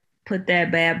Pop-Tart put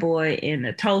that bad boy in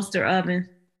the toaster oven,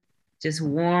 just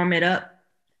warm it up.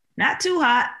 Not too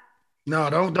hot. No,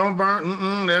 don't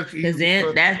burn. Because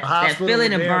then that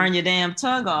feeling to burn your damn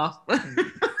tongue off.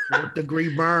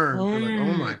 4th-degree burn. Like,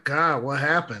 oh my God, what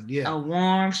happened? Yeah. A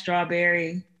warm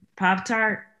strawberry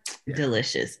Pop-Tart,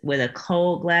 delicious. With a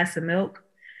cold glass of milk.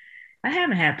 I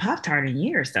haven't had Pop-Tart in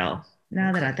years though,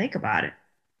 now that I think about it.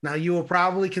 Now you will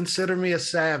probably consider me a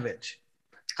savage.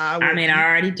 I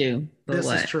already do. But this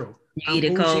is true. You eat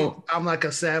it cold. I'm like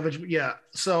a savage. Yeah.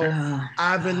 So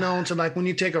I've been known to, like, when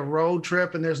you take a road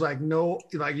trip and there's like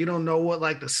you don't know what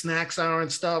like the snacks are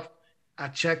and stuff. I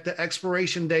check the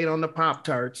expiration date on the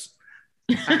Pop-Tarts.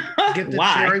 I get the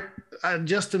cherry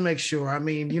just to make sure. I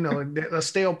mean, a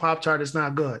stale Pop-Tart is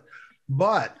not good,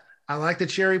 but I like the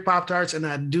cherry Pop-Tarts and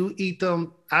I do eat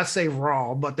them. I say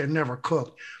raw, but they're never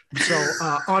cooked.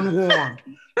 So unwarmed.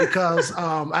 Because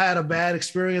I had a bad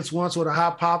experience once with a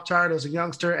hot Pop-Tart as a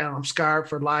youngster, and I'm scarred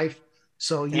for life.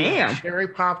 So cherry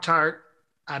Pop-Tart,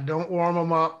 I don't warm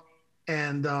them up,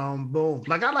 and boom.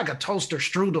 Like I like a toaster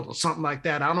strudel or something like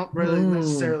that. I don't really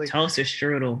necessarily toaster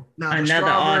strudel. Now, another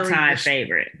all-time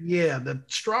favorite. Yeah, the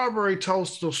strawberry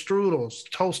toaster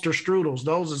strudels.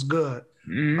 Those is good.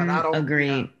 But I don't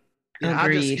agree.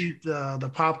 I just eat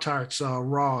the Pop-Tarts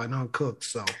raw and uncooked.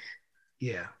 So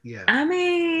yeah. I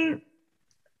mean,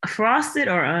 frosted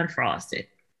or unfrosted?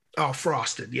 Oh,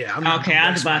 frosted. Yeah. Okay,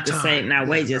 I was about to say, now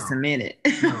wait just a minute.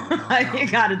 You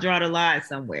got to draw the line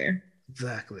somewhere.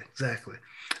 Exactly.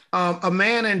 A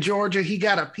man in Georgia, he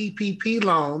got a PPP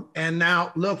loan. And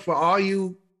now look, for all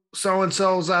you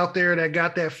so-and-sos out there that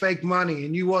got that fake money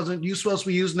and you supposed to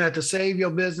be using that to save your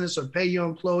business or pay your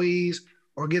employees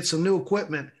or get some new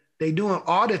equipment. They doing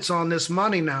audits on this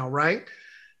money now, right?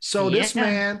 So this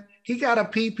man, he got a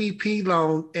PPP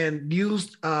loan and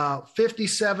used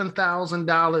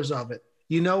 $57,000 of it.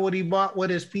 You know what he bought with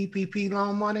his PPP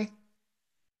loan money?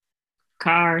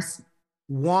 Cars.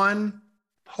 One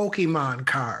Pokemon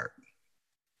card.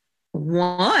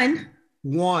 One.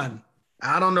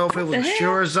 I don't know if it was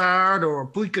Charizard or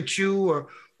Pikachu or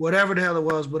whatever the hell it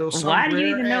was, but it was. Why do you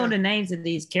even know the names of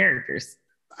these characters?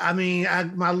 I mean,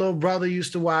 my little brother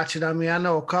used to watch it. I mean, I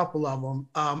know a couple of them.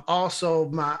 Also,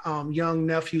 my young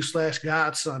nephew /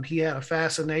 godson, he had a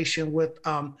fascination with,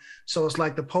 so it's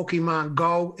like the Pokemon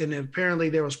Go. And apparently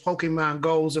there was Pokemon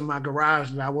Go's in my garage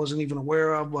that I wasn't even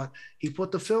aware of, but he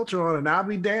put the filter on and I'll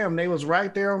be damned. They was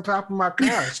right there on top of my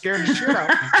car. It scared the shit out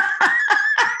of me.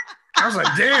 I was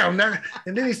like, damn. And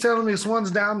then he's telling me this one's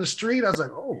down the street. I was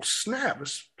like, oh, snap.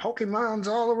 There's Pokemons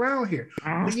all around here.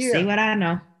 See what I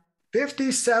know.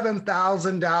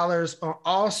 $57,000.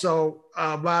 Also,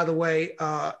 by the way,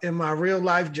 in my real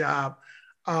life job,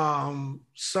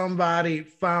 somebody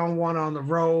found one on the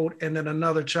road and then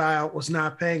another child was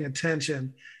not paying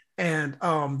attention. And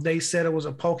they said it was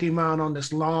a Pokemon on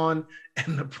this lawn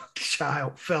and the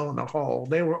child fell in a hole.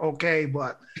 They were okay,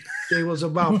 but they was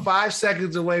about 5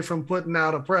 seconds away from putting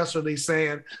out a press release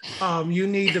saying, you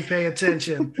need to pay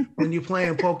attention when you're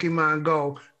playing Pokemon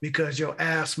Go because your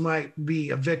ass might be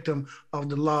a victim of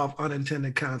the law of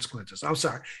unintended consequences. I'm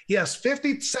sorry. Yes,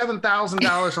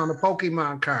 $57,000 on a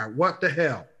Pokemon card. What the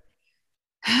hell?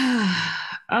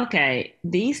 Okay,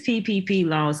 these PPP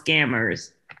loan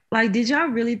scammers, like, did y'all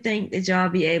really think that y'all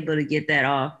be able to get that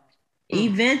off?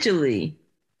 Eventually,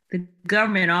 the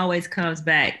government always comes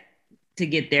back to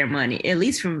get their money, at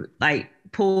least from like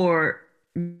poor,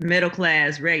 middle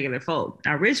class, regular folk.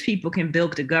 Now, rich people can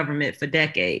bilk the government for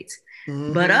decades,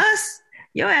 but us,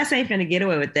 your ass ain't finna get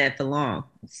away with that for long.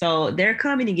 So they're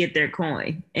coming to get their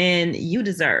coin, and you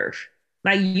deserve.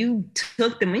 Like, you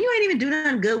took them, and you ain't even do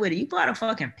nothing good with it. You bought a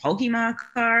fucking Pokemon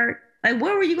card. Like,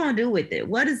 what were you gonna do with it?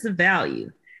 What is the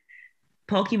value?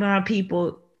 Pokemon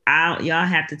people, y'all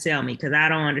have to tell me because I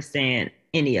don't understand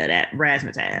any of that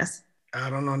razzmatazz. I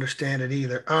don't understand it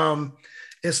either.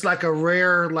 It's like a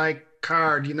rare like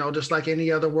card, just like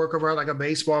any other work of art, like a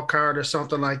baseball card or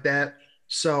something like that.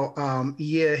 So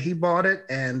he bought it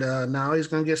and now he's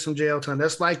gonna get some jail time.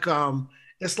 That's like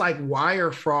it's like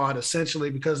wire fraud essentially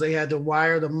because they had to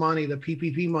wire the money, the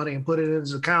PPP money, and put it in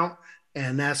his account,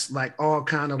 and that's like all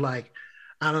kind of like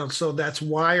I don't know. So that's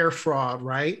wire fraud,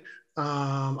 right?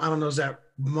 I don't know. Is that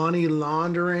money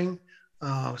laundering?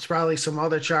 It's probably some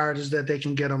other charges that they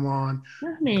can get them on.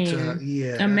 I mean,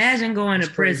 imagine going to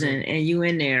prison and you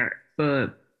in there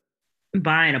for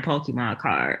buying a Pokemon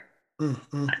card.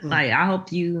 Like, I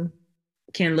hope you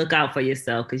can look out for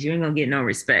yourself because you ain't gonna get no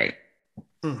respect.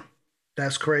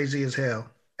 That's crazy as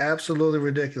hell. Absolutely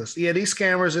ridiculous. Yeah, these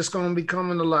scammers, it's gonna be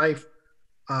coming to light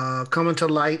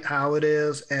how it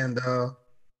is, and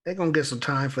they're gonna get some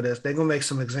time for this. They're gonna make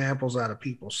some examples out of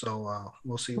people. So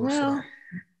we'll see what's up.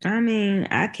 I mean,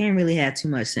 I can't really have too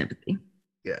much sympathy.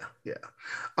 Yeah, yeah.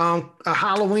 A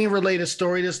Halloween related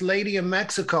story. This lady in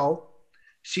Mexico,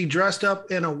 she dressed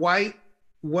up in a white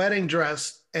wedding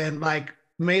dress and like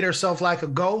made herself like a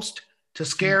ghost to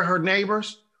scare her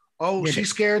neighbors. Oh, she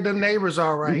scared the neighbors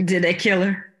all right. Did they kill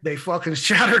her? They fucking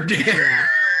shot her dead.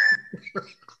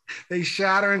 They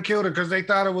shot her and killed her because they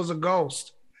thought it was a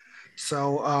ghost.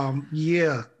 So,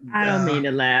 yeah. I don't mean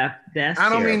to laugh. I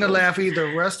don't mean to laugh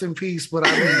either. Rest in peace. But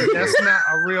I mean, that's not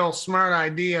a real smart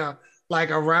idea.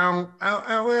 Like around,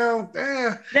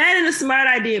 That is a smart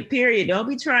idea, period. Don't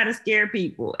be trying to scare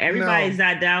people. Everybody's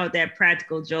not down with that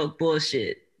practical joke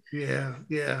bullshit. Yeah.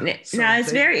 Now,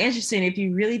 it's very interesting. If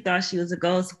you really thought she was a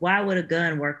ghost, why would a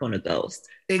gun work on a ghost?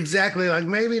 Exactly. Like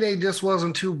maybe they just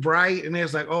wasn't too bright and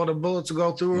it's like, oh, the bullets will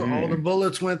go through her. Oh, the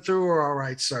bullets went through her. All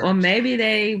right, sir. Or maybe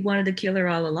they wanted to kill her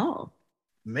all along.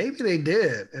 Maybe they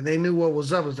did. And they knew what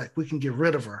was up. It was like, we can get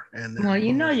rid of her. And then, well,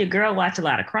 you know, your girl watch a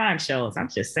lot of crime shows. I'm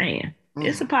just saying.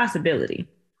 It's a possibility.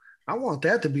 I want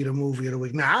that to be the movie of the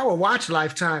week. Now, I would watch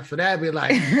Lifetime for that. Be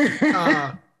like,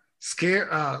 scared,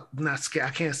 not scared.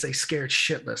 I can't say scared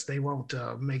shitless. They won't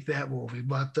make that movie.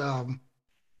 But shot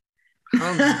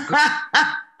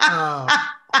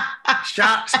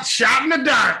in the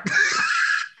dark.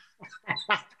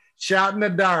 Shot in the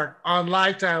dark on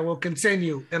Lifetime will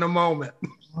continue in a moment.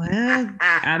 Well,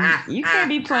 you can't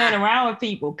be playing around with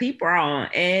people. People are on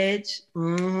edge.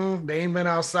 They ain't been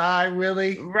outside,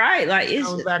 really. Right. Like,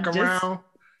 it's back around.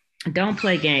 Don't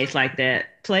play games like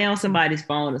that. Play on somebody's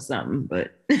phone or something,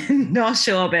 but don't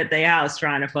show up at their house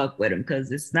trying to fuck with them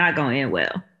because it's not going to end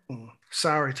well.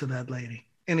 Sorry to that lady.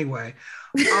 Anyway,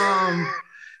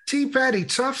 T. Petty,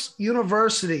 Tufts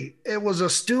University. It was a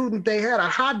student. They had a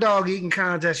hot dog eating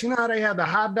contest. You know how they had the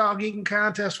hot dog eating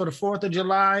contest for the 4th of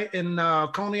July in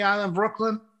Coney Island,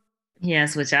 Brooklyn?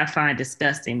 Yes, which I find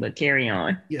disgusting, but carry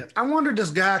on. Yeah. I wonder,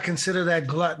 does God consider that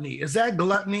gluttony? Is that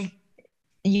gluttony?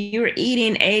 You were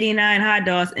eating 89 hot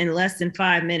dogs in less than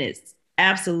 5 minutes.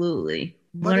 Absolutely.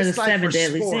 One of the 7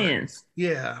 deadly sins.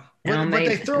 Yeah. But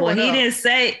they throw it up. He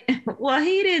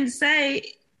didn't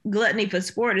say gluttony for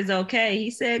sport is okay. He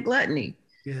said gluttony.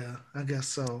 Yeah, I guess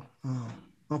so. Oh,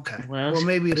 okay. Well,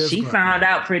 maybe it is. She found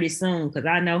out pretty soon because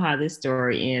I know how this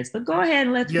story ends. But go ahead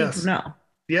and let people know.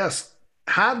 Yes.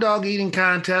 Hot dog eating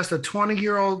contest. A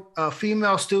 20-year-old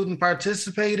female student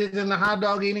participated in the hot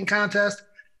dog eating contest.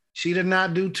 She did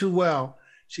not do too well.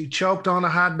 She choked on a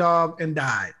hot dog and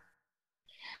died.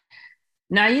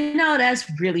 Now, you know, that's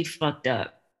really fucked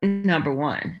up. Number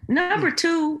one. Number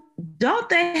two, don't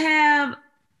they have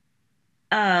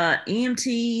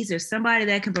EMTs or somebody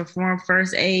that can perform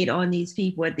first aid on these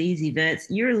people at these events?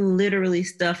 You're literally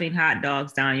stuffing hot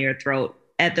dogs down your throat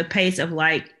at the pace of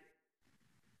like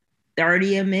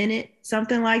 30 a minute,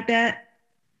 something like that.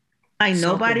 Like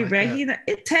nobody recognize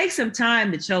it takes some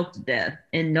time to choke to death,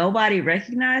 and nobody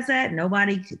recognized that.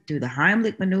 Nobody could do the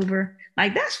Heimlich maneuver.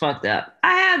 Like, that's fucked up.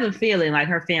 I have a feeling like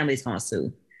her family's gonna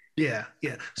sue. Yeah.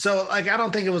 So, like, I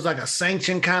don't think it was like a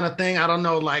sanction kind of thing. I don't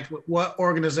know, like, what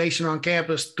organization on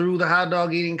campus threw the hot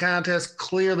dog eating contest.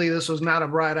 Clearly, this was not a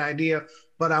bright idea,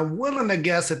 but I'm willing to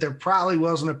guess that there probably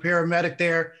wasn't a paramedic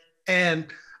there. And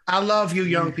I love you,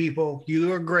 young people.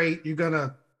 You are great. You're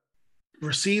gonna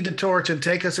receive the torch and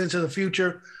take us into the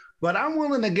future. But I'm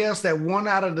willing to guess that one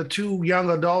out of the 2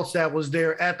 young adults that was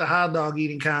there at the hot dog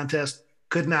eating contest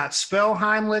could not spell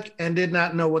Heimlich and did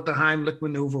not know what the Heimlich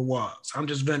maneuver was. I'm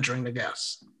just venturing to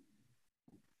guess.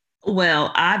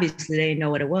 Well, obviously they didn't know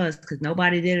what it was because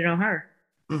nobody did it on her.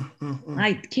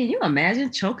 Like, can you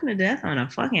imagine choking to death on a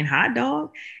fucking hot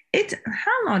dog?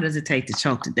 How long does it take to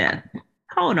choke to death?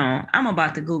 Hold on. I'm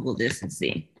about to Google this and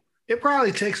see. It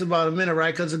probably takes about a minute,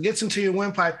 right? Because it gets into your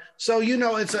windpipe. So, you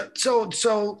know,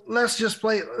 so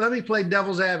let me play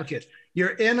devil's advocate.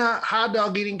 You're in a hot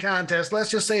dog eating contest. Let's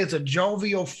just say it's a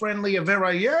jovial, friendly event,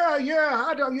 right? Yeah,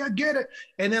 hot dog, yeah, get it.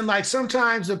 And then, like,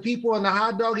 sometimes the people in the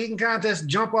hot dog eating contest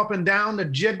jump up and down to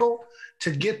jiggle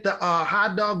to get the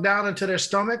hot dog down into their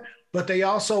stomach, but they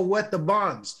also wet the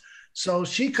buns. So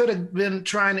she could have been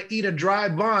trying to eat a dry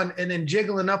bun and then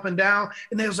jiggling up and down.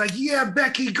 And they was like, yeah,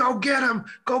 Becky, go get him,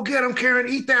 Karen,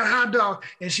 eat that hot dog.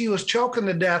 And she was choking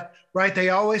to death, right? They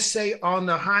always say on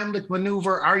the Heimlich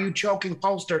maneuver, are you choking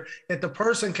poster? If the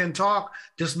person can talk,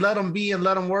 just let them be and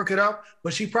let them work it up.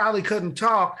 But she probably couldn't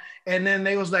talk. And then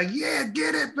they was like, yeah,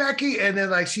 get it, Becky. And then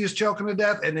like she was choking to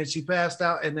death and then she passed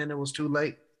out and then it was too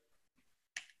late.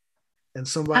 And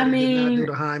somebody did not do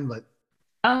the Heimlich.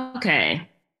 Okay.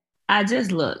 I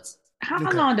just looked. How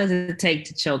long does it take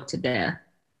to choke to death?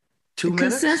 2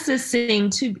 minutes? Consensus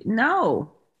seemed to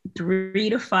no. 3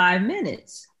 to 5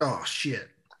 minutes. Oh, shit.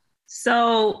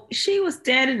 So she was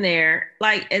standing there,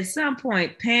 like at some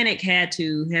point, panic had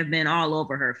to have been all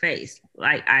over her face.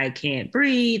 Like, I can't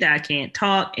breathe, I can't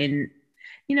talk. And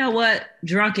you know what?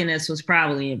 Drunkenness was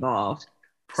probably involved.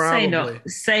 Probably.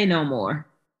 Say no more.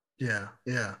 Yeah,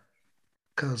 yeah.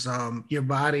 Because your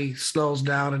body slows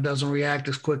down and doesn't react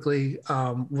as quickly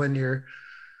when you're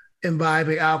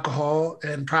imbibing alcohol.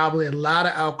 And probably a lot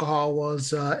of alcohol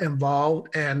was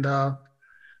involved. And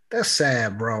that's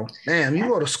sad, bro. Damn, you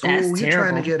go to school, you're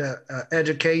trying to get a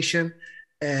education,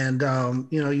 and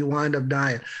you wind up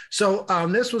dying. So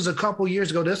this was a couple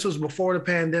years ago. This was before the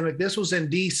pandemic. This was in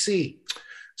DC.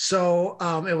 So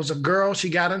it was a girl. She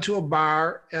got into a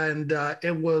bar, and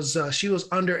it was she was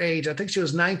underage. I think she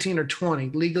was 19 or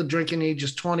 20. Legal drinking age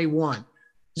is 21.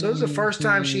 So this is the first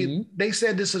time they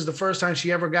said this is the first time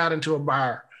she ever got into a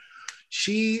bar.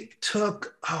 She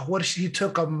took she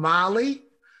took a Molly.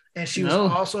 And she was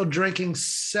also drinking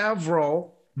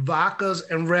several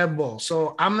vodkas and Red Bulls.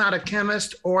 So I'm not a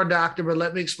chemist or a doctor, but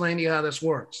let me explain to you how this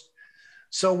works.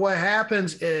 So what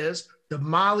happens is the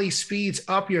Molly speeds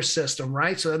up your system,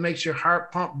 right? So it makes your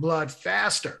heart pump blood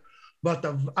faster. But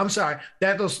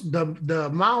the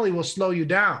Molly will slow you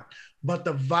down. But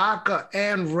the vodka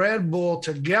and Red Bull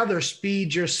together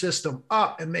speed your system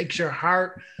up and makes your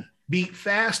heart beat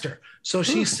faster. So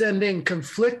she's sending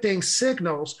conflicting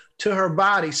signals to her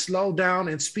body, slow down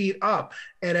and speed up.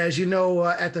 And as you know,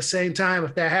 at the same time,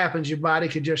 if that happens, your body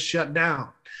could just shut down.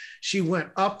 She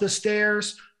went up the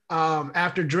stairs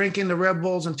after drinking the Red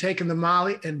Bulls and taking the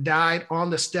Molly and died on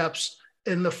the steps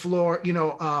in the floor,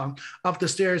 up the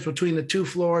stairs between the 2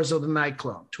 floors of the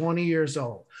nightclub, 20 years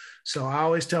old. So I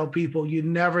always tell people, you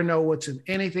never know what's in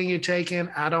anything you're taking.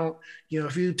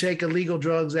 If you take illegal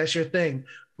drugs, that's your thing.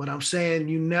 But I'm saying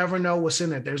you never know what's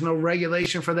in it. There's no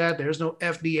regulation for that. There's no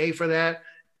FDA for that,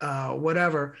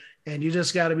 whatever. And you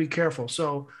just got to be careful.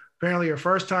 So apparently her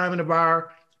first time in the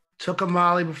bar, took a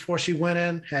Molly before she went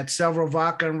in, had several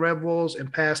vodka and Red Bulls,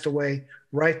 and passed away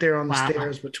right there on the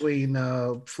stairs between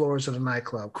floors of the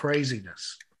nightclub.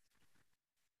 Craziness.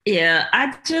 Yeah,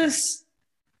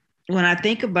 when I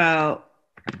think about,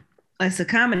 it's a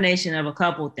combination of a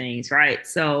couple things, right?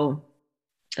 So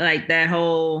like that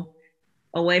whole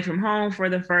away from home for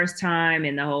the first time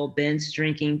and the whole binge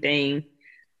drinking thing.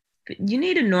 You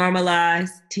need to normalize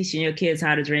teaching your kids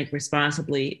how to drink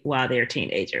responsibly while they're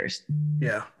teenagers.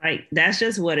 Yeah. Like, that's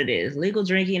just what it is. Legal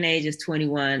drinking age is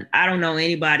 21. I don't know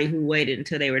anybody who waited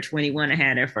until they were 21 and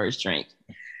had their first drink.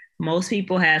 Most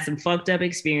people had some fucked up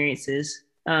experiences,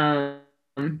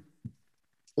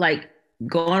 like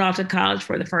going off to college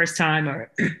for the first time,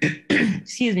 or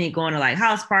going to like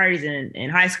house parties in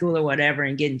high school or whatever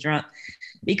and getting drunk.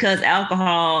 Because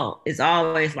alcohol is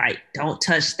always like, don't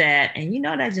touch that. And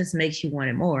that just makes you want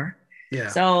it more. Yeah.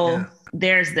 So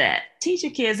there's that. Teach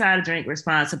your kids how to drink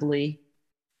responsibly.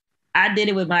 I did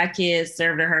it with my kids,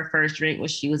 served her first drink when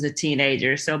she was a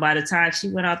teenager. So by the time she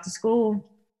went off to school,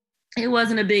 it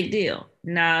wasn't a big deal.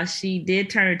 Now, she did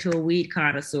turn into a weed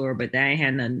connoisseur, but that ain't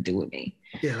had nothing to do with me.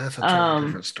 Yeah, that's a totally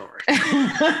different story.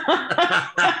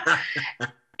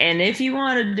 And if you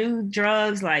want to do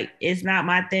drugs, like, it's not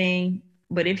my thing.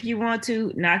 But if you want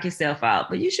to, knock yourself out.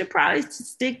 But you should probably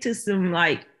stick to some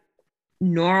like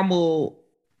normal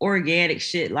organic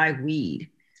shit like weed.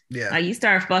 Yeah. Like, you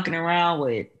start fucking around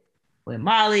with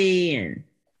Molly and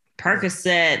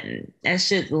Percocet and that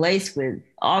shit laced with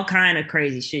all kind of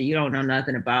crazy shit you don't know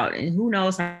nothing about. And who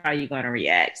knows how you're going to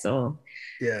react. So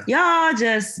y'all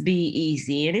just be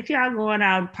easy. And if y'all going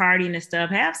out partying and stuff,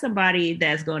 have somebody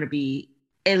that's going to be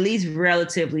at least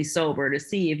relatively sober to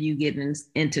see if you get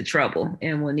into trouble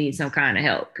and will need some kind of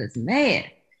help. Because, man.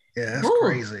 Yeah, that's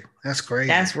crazy. That's crazy.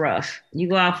 That's rough. You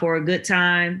go out for a good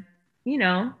time, get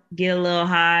a little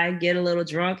high, get a little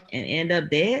drunk, and end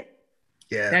up dead.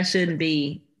 Yeah. That shouldn't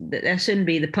be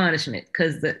the punishment.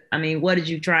 Because, what did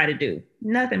you try to do?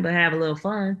 Nothing but have a little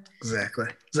fun. Exactly.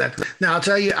 Now, I'll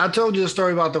tell you, I told you the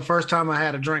story about the first time I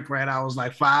had a drink, right? I was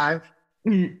like 5.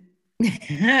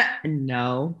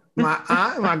 No. My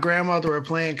aunt and my grandmother were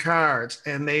playing cards,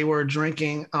 and they were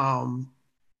drinking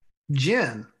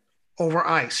gin over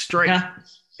ice straight.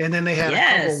 And then they had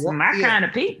a couple. Kind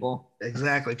of people.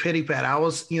 Exactly. Pity pat. I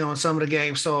was, in some of the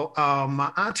games. So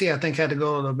my auntie, I think, had to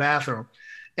go to the bathroom,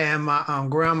 and my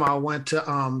grandma went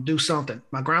to do something.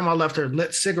 My grandma left her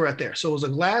lit cigarette there. So it was a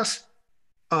glass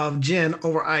of gin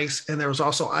over ice, and there was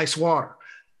also ice water.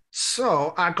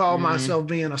 So I called myself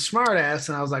being a smart ass,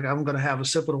 and I was like, I'm going to have a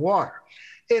sip of the water.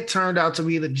 It turned out to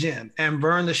be the gin and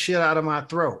burned the shit out of my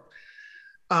throat.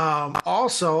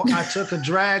 Also, I took a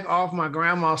drag off my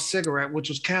grandma's cigarette, which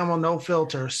was Camel no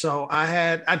filter. So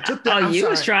I took that. Oh, you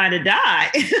was trying to die.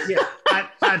 Yeah,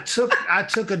 I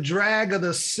took a drag of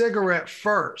the cigarette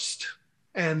first,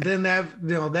 and then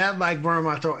that like burned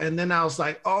my throat, and then I was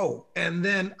like, oh, and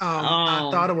then I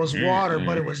thought it was water,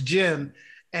 but it was gin.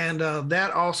 And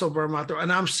that also burned my throat.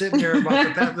 And I'm sitting there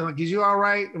about that. Like, is you all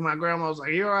right? And my grandma was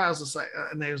like, you all right? I was just like,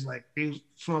 and they was like, you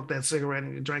smoked that cigarette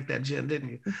and you drank that gin, didn't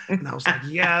you? And I was like,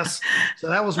 yes. So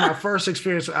that was my first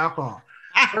experience with alcohol.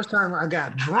 First time I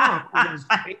got drunk was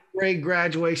 8th grade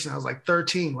graduation. I was like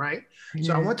 13, right?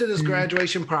 So I went to this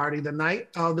graduation party the night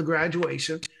of the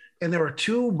graduation, and there were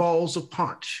 2 bowls of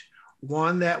punch.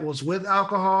 One that was with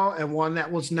alcohol and one that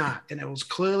was not. And it was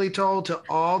clearly told to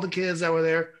all the kids that were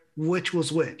there which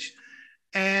was which.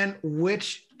 And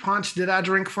which punch did I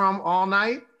drink from all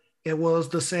night? It was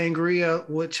the sangria,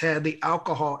 which had the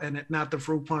alcohol in it, not the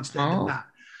fruit punch that did not.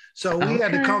 So we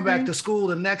had to come back to school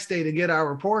the next day to get our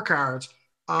report cards.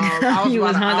 I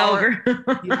was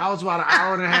hungover. I was about an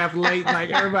hour and a half late. Like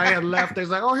everybody had left. They was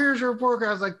like, oh, here's your report card.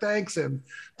 I was like, thanks. And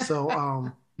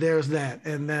so there's that.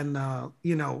 And then,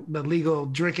 the legal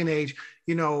drinking age,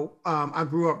 I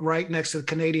grew up right next to the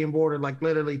Canadian border, like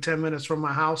literally 10 minutes from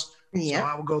my house. Yeah. So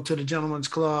I would go to the gentleman's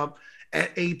club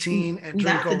at 18 and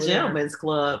drink over the gentleman's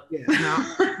club. Yeah.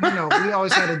 Now, we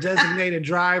always had a designated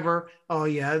driver. Oh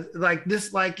yeah. Like this,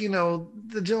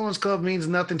 the gentleman's club means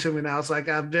nothing to me now. It's like,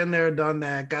 I've been there, done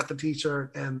that, got the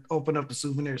t-shirt and opened up the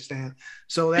souvenir stand.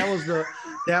 So I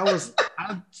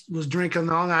was drinking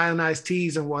Long Island iced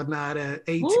teas and whatnot at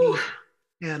 18. Ooh.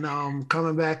 And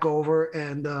coming back over,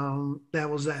 and that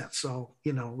was that. So,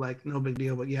 no big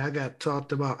deal. But yeah, I got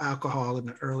talked about alcohol in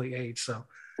the early age. So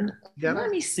let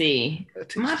me see.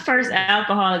 My first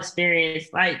alcohol experience,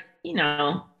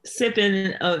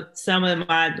 sipping some of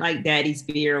my daddy's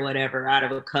beer or whatever out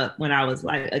of a cup when I was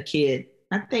like a kid.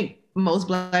 I think most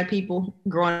Black people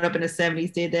growing up in the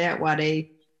 70s did that while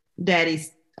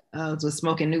daddies was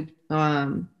smoking new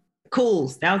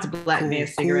Cools. That was a Black man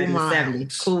cigarette in the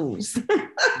 70s. Cools.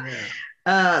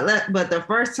 Yeah. But the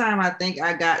first time I think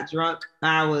I got drunk,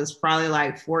 I was probably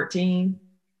like 14.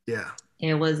 Yeah.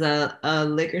 It was a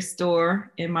liquor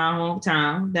store in my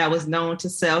hometown that was known to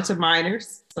sell to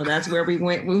minors. So that's where we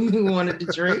went when we wanted to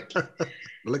drink.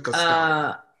 Liquor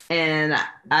store. And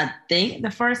I think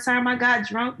the first time I got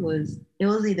drunk was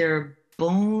either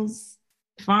Boone's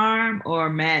Farm or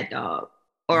Mad Dog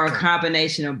or a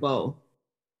combination of both.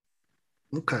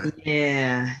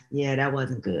 Okay. Yeah, that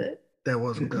wasn't good. That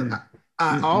wasn't good.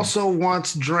 I also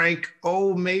once drank,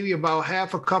 maybe about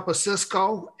half a cup of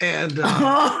Cisco, and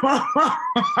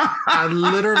I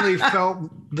literally felt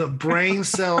the brain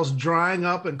cells drying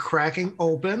up and cracking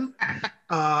open.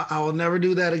 I will never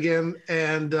do that again.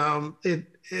 And it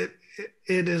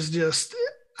is just,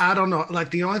 I don't know.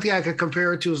 Like the only thing I could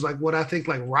compare it to is like what I think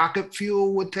like rocket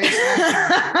fuel would taste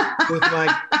like with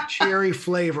like cherry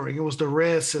flavoring. It was the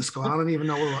red Cisco. I don't even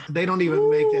know. They don't even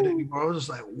make that anymore. I was just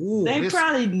like, ooh. They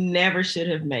probably never should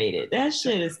have made it. That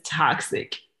shit is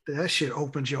toxic. That shit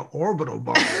opens your orbital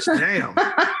bars. Damn.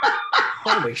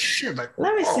 Holy shit. Like,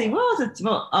 let me see. What was it?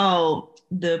 Oh,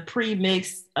 the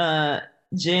pre-mixed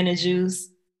gin and juice.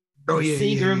 Oh, yeah.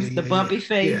 Seagram's, the bumpy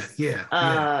face.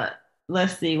 Yeah.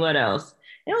 Let's see. What else?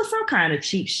 It was some kind of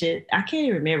cheap shit. I can't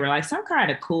even remember. Like some kind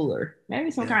of cooler.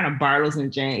 Maybe some kind of Bartles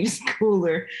and James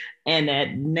cooler. And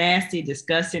that nasty,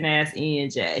 disgusting ass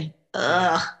E&J.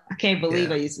 Ugh. I can't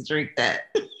believe I used to drink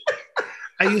that.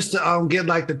 I used to get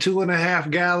like the 2.5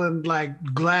 gallon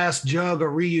like glass jug of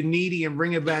Reuniti and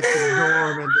bring it back to the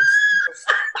dorm and just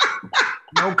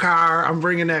no car. I'm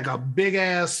bringing like a big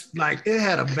ass, like it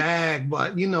had a bag,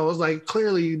 but it was like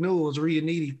clearly you knew it was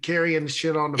Reuniti carrying the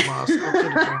shit on the bus.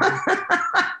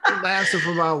 It lasted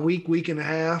for about a week and a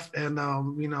half, and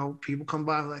people come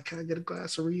by like, "Can I get a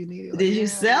glass of Reuniti?" Like, did you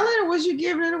sell it or was you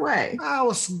giving it away? I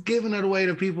was giving it away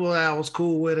to people that I was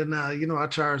cool with, and I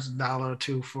charged $1 or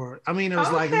 $2 for it. I mean, it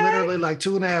was like literally like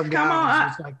 2.5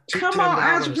 gallons. Come on,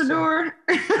 entrepreneur!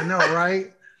 So, I know,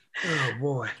 right? Oh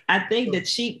boy! I think the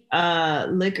cheap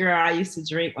liquor I used to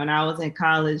drink when I was in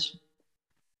college,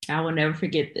 I will never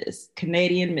forget this.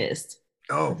 Canadian Mist.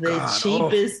 Oh, the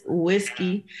cheapest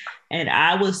whiskey. And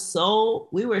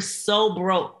we were so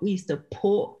broke. We used to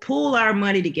pool our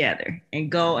money together and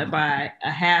go and buy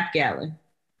a half gallon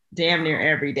damn near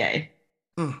every day.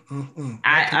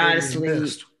 I honestly,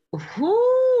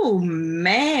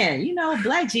 man,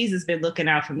 Black Jesus been looking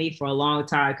out for me for a long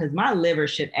time because my liver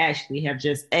should actually have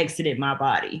just exited my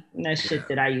body. And that shit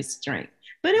that I used to drink.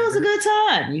 But it was a good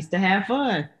time. Used to have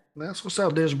fun. That's what's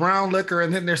up. There's brown liquor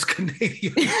and then there's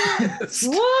Canadian.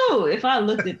 Woo! If I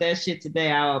looked at that shit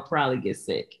today, I would probably get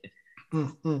sick.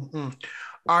 All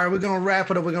right, we're going to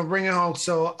wrap it up. We're going to bring it home.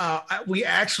 So we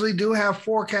actually do have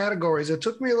 4 categories. It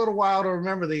took me a little while to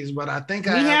remember these, but I think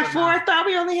we have 4. I thought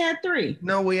we only had 3.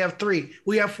 No, we have 3.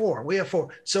 We have 4.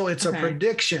 So it's a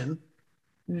prediction,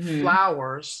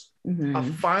 flowers, a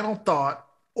final thought,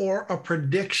 or a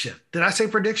prediction. Did I say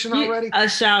prediction already? A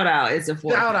shout out is the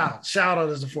 4th. Shout out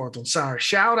is the 4th one. Sorry.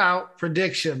 Shout out,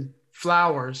 prediction,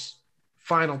 flowers,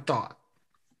 final thought.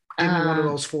 Give me one of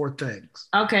those 4 things.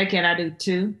 Okay, can I do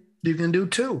 2? You can do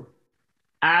 2.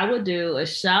 I would do a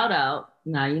shout out.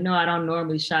 Now, you know I don't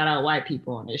normally shout out white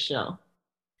people on this show.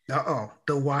 Uh-oh.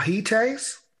 The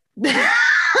Wahites? The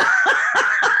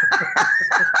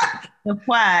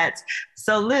whites.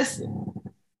 So listen.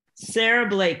 Sarah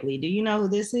Blakely, do you know who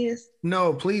this is?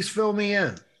 No, please fill me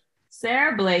in.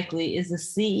 Sarah Blakely is the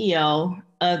CEO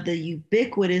of the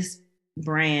ubiquitous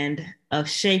brand of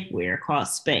shapewear called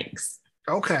Spanx.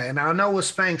 Okay, and I know what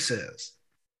Spanx is.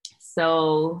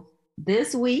 So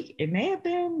this week, it may have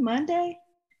been Monday.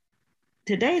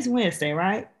 Today's Wednesday,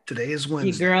 right? Today is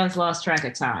Wednesday. Your girls lost track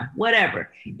of time. Whatever.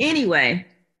 Anyway,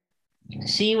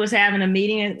 she was having a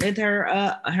meeting with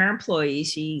her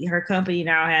employees. Her company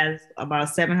now has about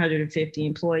 750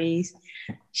 employees.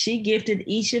 She gifted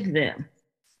each of them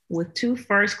with 2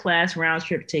 first-class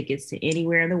round-trip tickets to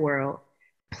anywhere in the world,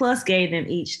 plus gave them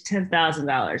each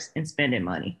 $10,000 in spending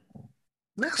money.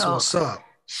 That's what's up.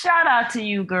 Shout out to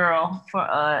you, girl,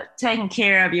 for taking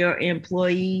care of your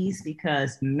employees,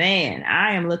 because, man,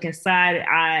 I am looking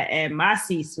side-eye at my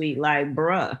C-suite like,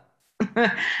 bruh.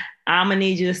 I'm going to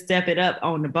need you to step it up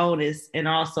on the bonus and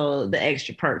also the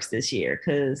extra perks this year,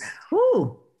 because,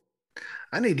 whoo.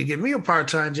 I need to get me a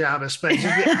part-time job at Spanx.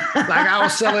 Like I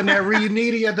was selling that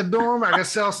Reuniti at the dorm. I could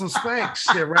sell some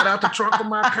Spanx shit right out the trunk of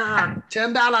my car.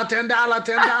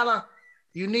 $10.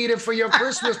 You need it for your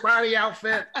Christmas party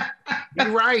outfit. Be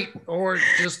right. Or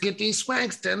just get these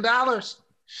Spanx, $10.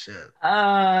 Shit.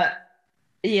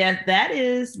 Yeah, that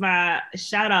is my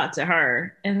shout out to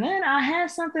her. And then I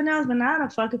had something else, but not a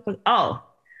fucking.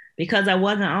 Because I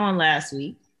wasn't on last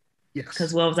week. Yes.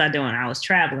 Because what was I doing? I was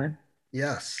traveling.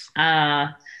 Yes.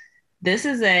 This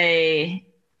is a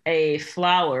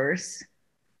flowers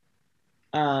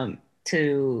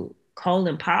to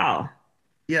Colin Powell.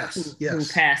 Yes. Who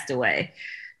passed away.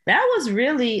 That was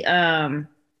really, I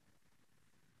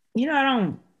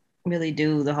don't really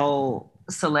do the whole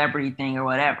celebrity thing or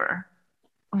whatever.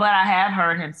 But I have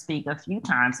heard him speak a few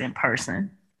times in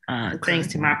person, thanks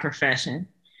to my profession.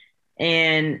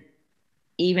 And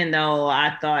even though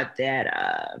I thought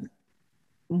that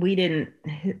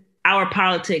our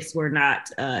politics were not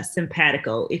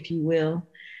simpatico, if you will,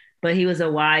 but he was a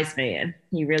wise man.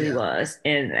 He really was.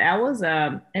 And that was,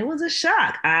 it was a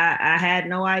shock. I had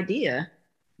no idea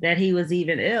that he was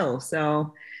even ill.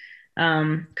 So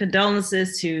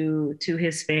condolences to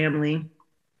his family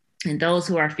and those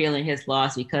who are feeling his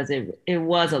loss, because it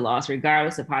was a loss,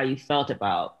 regardless of how you felt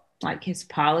about like his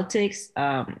politics.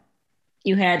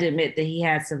 You had to admit that he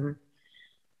had some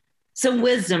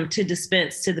wisdom to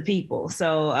dispense to the people.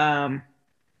 So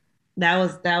that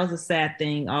was a sad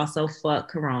thing. Also, fuck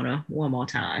Corona one more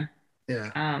time.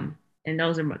 Yeah. And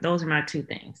those are my 2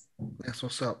 things. That's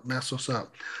what's up. They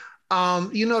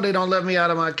don't let me out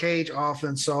of my cage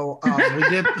often, so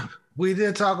we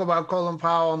did talk about Colin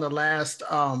Powell on the last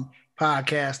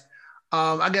podcast.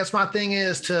 I guess my thing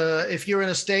is if you're in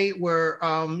a state where,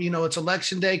 it's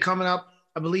election day coming up,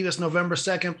 I believe it's November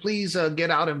 2nd, please get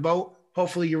out and vote.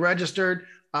 Hopefully you're registered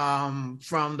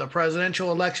from the presidential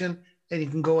election, and you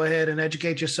can go ahead and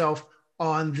educate yourself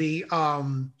on the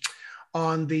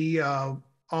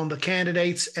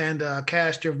candidates and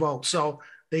cast your vote. So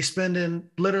they spending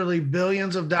literally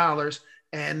billions of dollars,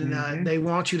 and they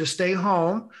want you to stay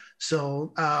home.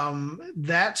 So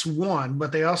that's one,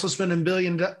 but they also spending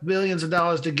billions of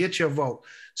dollars to get your vote.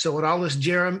 So with all this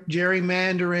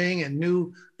gerrymandering and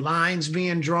new lines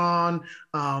being drawn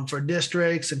for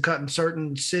districts and cutting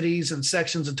certain cities and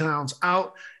sections of towns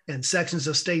out and sections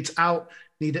of states out,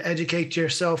 need to educate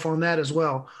yourself on that as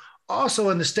well. Also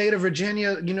in the state of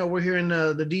Virginia, we're here in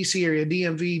the DC area,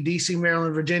 DMV, DC,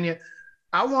 Maryland, Virginia.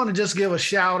 I want to just give a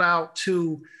shout out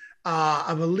to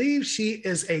I believe she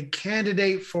is a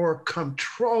candidate for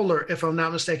comptroller, if I'm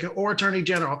not mistaken, or attorney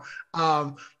general.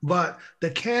 But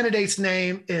the candidate's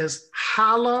name is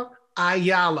Hala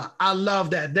Ayala. I love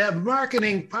that. That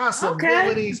marketing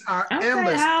possibilities are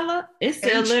endless. Hala. It's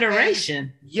the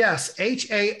alliteration. Yes,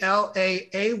 Halaayala.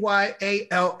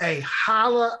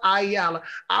 Hala Ayala.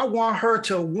 I want her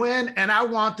to win, and I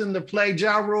want them to play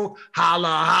Ja Rule. Holla,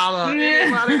 holla.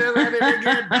 Anybody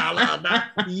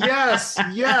Yes.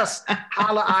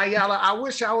 Hala Ayala. I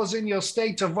wish I was in your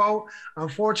state to vote.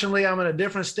 Unfortunately, I'm in a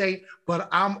different state, but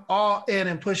I'm all in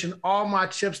and pushing all my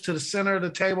chips to the center of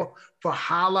the table for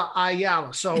Hala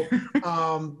Ayala. So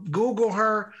Google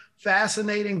her.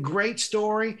 Fascinating, great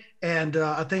story. And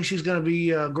I think she's going to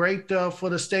be great for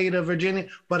the state of Virginia.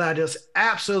 But I just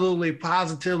absolutely,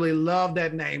 positively love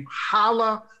that name,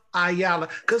 Hala Ayala.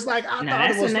 Because I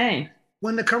thought it was, name.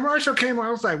 When the commercial came on,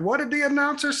 I was like, what did the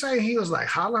announcer say? He was like,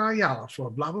 Hala Ayala for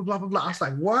blah, blah, blah, blah, blah. I was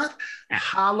like, what?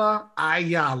 Hala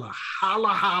Ayala,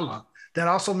 holla. That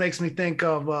also makes me think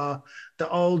of the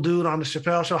old dude on the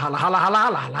Chappelle Show. Holla, holla, holla,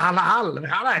 holla, holla, holla, holla,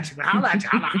 holla at you, holla at you,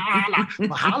 holla, holla,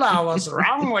 holla. Holla, what's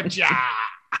wrong with ya?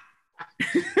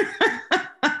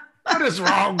 What is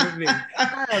wrong with me?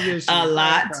 A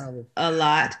lot.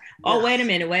 Oh, yes. Wait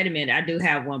a minute. I do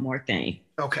have one more thing.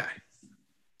 Okay.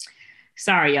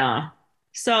 Sorry, y'all.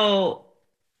 So,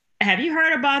 have you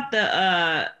heard about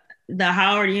the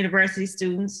Howard University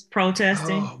students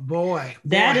protesting? Oh boy,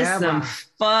 that is some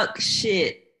fuck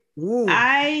shit. Ooh.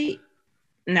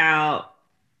 Now,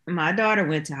 my daughter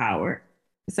went to Howard,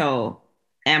 so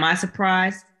am I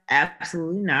surprised?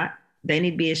 Absolutely not. They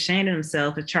need to be ashamed of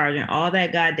themselves for charging all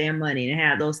that goddamn money and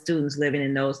have those students living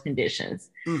in those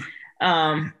conditions.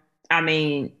 I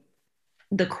mean,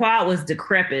 the quad was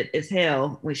decrepit as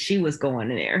hell when she was going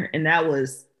there, and that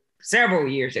was several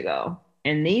years ago.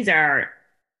 And these are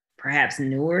perhaps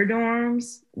newer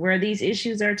dorms where these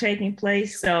issues are taking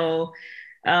place. So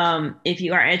if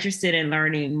you are interested in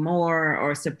learning more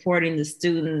or supporting the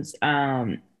students,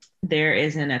 there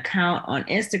is an account on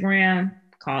Instagram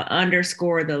called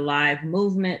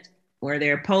 _the_live_movement where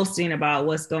they're posting about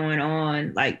what's going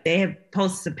on. Like they have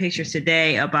posted some pictures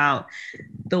today about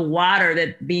the water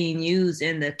that's being used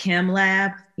in the chem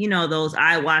lab, you know, those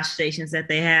eye wash stations that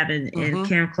they have in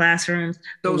chem classrooms.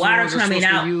 Those the water coming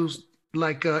out. Used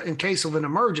like in case of an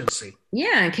emergency.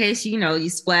 Yeah, in case, you know, you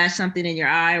splash something in your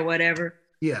eye or whatever.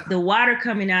 Yeah. The water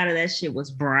coming out of that shit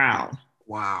was brown.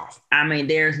 Wow. I mean,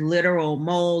 there's literal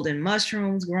mold and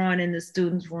mushrooms growing in the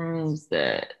students' rooms.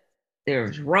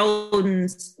 There's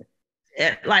rodents.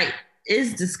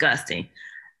 It's disgusting.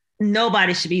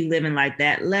 Nobody should be living like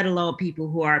that, let alone people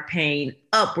who are paying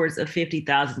upwards of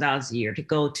 $50,000 a year to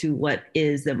go to what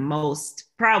is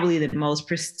probably the most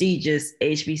prestigious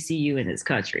HBCU in this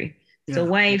country. Yeah, so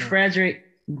Wayne Frederick,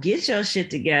 get your shit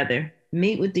together,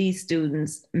 meet with these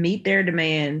students, meet their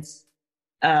demands,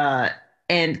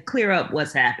 and clear up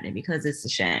what's happening because it's a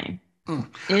shame.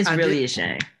 It's really a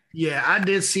shame. Yeah, I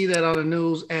did see that on the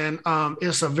news, and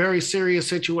it's a very serious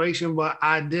situation, but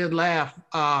I did laugh.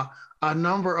 A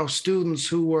number of students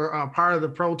who were part of the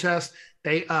protest,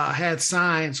 they had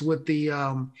signs with the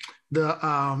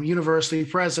university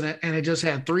president, and it just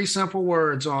had 3 simple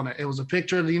words on it. It was a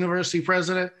picture of the university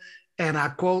president, and I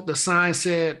quote, the sign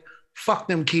said, "Fuck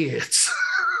them kids."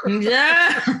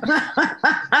 Yeah.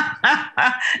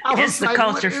 It's the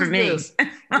culture for me.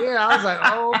 Yeah, I was like,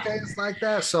 oh, okay, it's like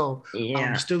that. So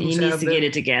yeah, students he needs to get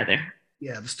it together.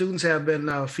 Yeah, the students have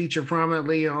been featured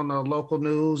prominently on the local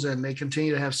news, and they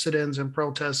continue to have sit-ins and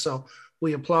protests. So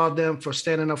we applaud them for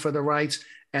standing up for their rights,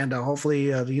 and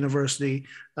hopefully the university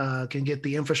can get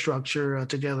the infrastructure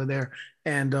together there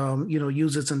and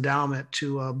use its endowment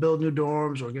to build new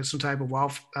dorms or get some type of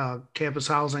off-campus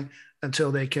housing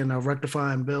until they can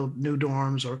rectify and build new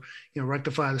dorms or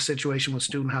rectify the situation with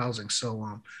student housing.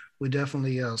 So we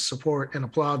definitely support and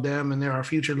applaud them, and they're our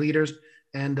future leaders.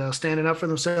 And standing up for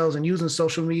themselves and using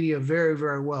social media very,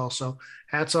 very well. So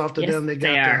hats off to them. They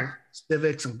got the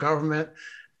civics and government,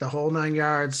 the whole 9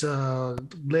 yards,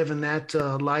 living that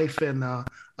life and a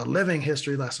living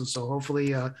history lesson. So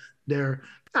hopefully their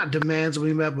not demands will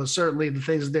be met, but certainly the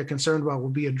things that they're concerned about will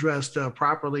be addressed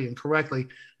properly and correctly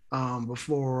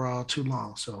before too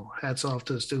long. So hats off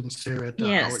to the students here at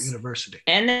Howard University.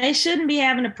 And they shouldn't be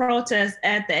having a protest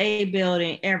at the A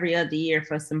building every other year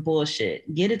for some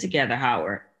bullshit. Get it together,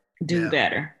 Howard. Do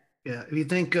better. Yeah. If you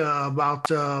think about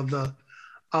the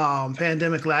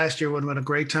pandemic last year, would have been a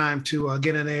great time to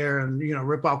get in there and,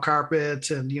 rip out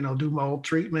carpets and, do mold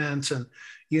treatments and,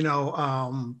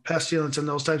 pestilence and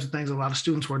those types of things. A lot of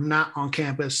students were not on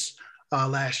campus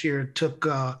last year, took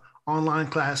online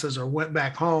classes or went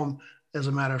back home, as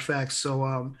a matter of fact.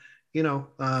 So,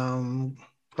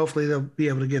 hopefully they'll be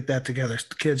able to get that together.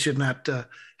 The kids should not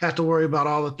have to worry about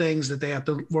all the things that they have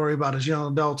to worry about as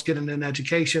young adults, getting an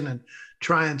education and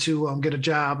trying to get a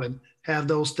job, and have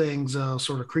those things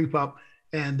sort of creep up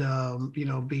and,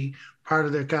 be part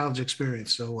of their college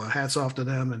experience. So hats off to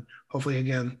them. And hopefully,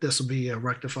 again, this will be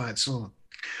rectified soon.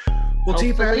 Well,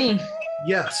 T. Petty,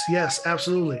 yes,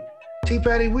 absolutely. T.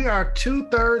 Petty, we are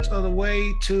 2/3 of the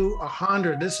way to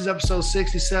 100. This is episode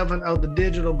 67 of the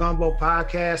Digital Gumbo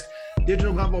Podcast.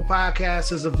 Digital Gumbo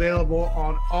Podcast is available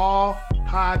on all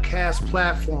podcast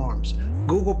platforms: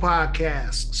 Google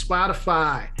Podcasts,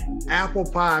 Spotify, Apple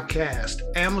Podcast,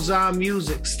 Amazon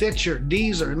Music, Stitcher,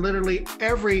 Deezer, and literally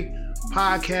every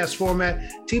podcast format.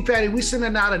 T. Petty, we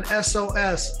sending out an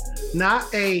SOS, not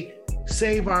a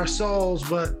save our souls,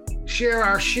 but share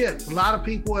our shit. A lot of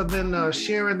people have been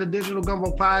sharing the Digital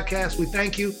Gumbo Podcast. We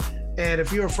thank you. And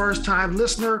if you're a first-time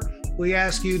listener, we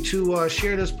ask you to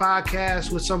share this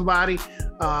podcast with somebody.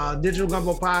 Digital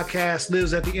Gumbo Podcast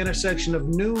lives at the intersection of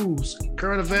news,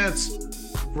 current events,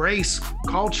 race,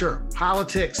 culture,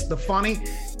 politics, the funny,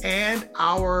 and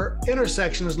our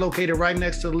intersection is located right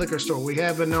next to the liquor store. We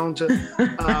have been known to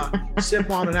sip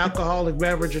on an alcoholic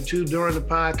beverage or two during the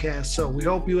podcast. So we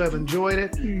hope you have enjoyed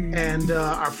it. And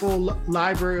our full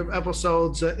library of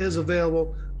episodes is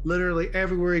available literally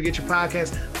everywhere you get your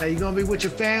podcast. Now, you're going to be with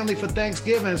your family for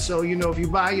Thanksgiving. So, if you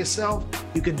by yourself,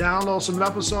 you can download some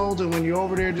episodes. And when you're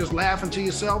over there just laughing to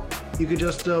yourself, you can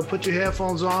just put your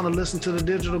headphones on and listen to the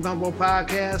Digital Gumbo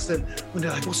Podcast. And when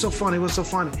they're like, what's so funny?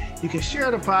 You can share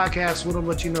the podcast with them,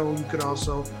 but you could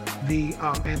also be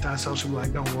antisocial,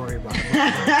 like, don't worry about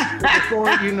it.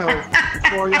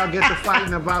 Before y'all get to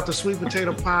fighting about the sweet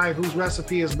potato pie, whose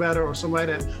recipe is better, or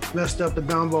somebody that messed up the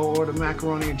gumbo or the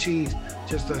macaroni and cheese,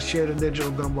 just share the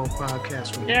Digital Gumbo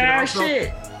Podcast with you. Share our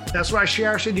shit. That's right,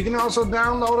 share our shit. You can also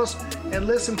download us and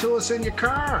listen to us in your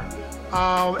car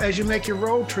as you make your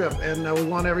road trip. And we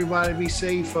want everybody to be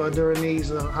safe during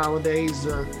these holidays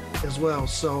as well.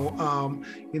 So,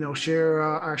 share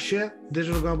our shit,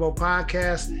 Digital Gumbo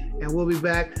Podcast, and we'll be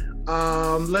back.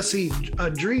 Let's see.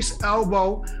 Dries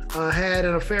Elbow had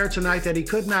an affair tonight that he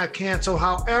could not cancel.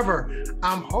 However,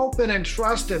 I'm hoping and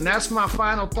trusting, that's my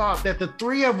final thought, that the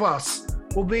three of us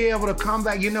will be able to come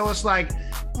back. It's like,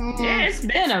 it's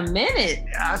been a minute.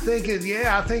 I think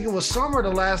it was summer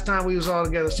the last time we was all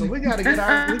together. So we got to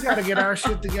get our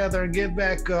shit together and get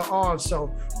back on.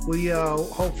 So we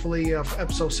hopefully for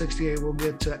episode 68 we'll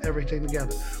get everything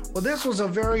together. Well, this was a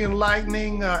very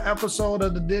enlightening episode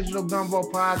of the Digital Gumbo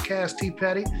Podcast. T.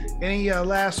 Petty, any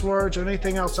last words or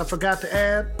anything else I forgot to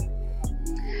add?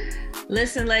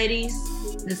 Listen, ladies,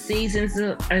 the seasons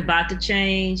are about to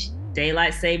change.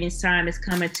 Daylight savings time is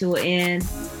coming to an end.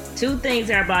 Two things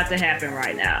are about to happen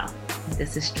right now.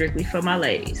 This is strictly for my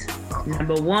ladies.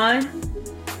 Number one,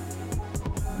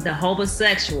 the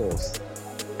homosexuals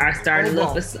are starting to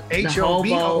look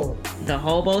for the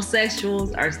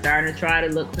homosexuals are starting to try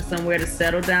to look for somewhere to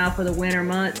settle down for the winter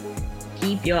months.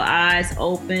 Keep your eyes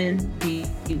open.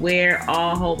 Beware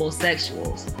all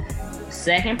homosexuals.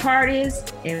 Second part is,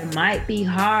 it might be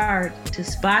hard to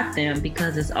spot them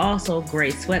because it's also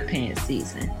gray sweatpants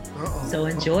season. So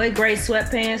enjoy gray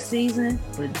sweatpants season,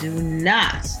 but do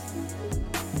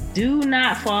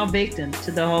not fall victim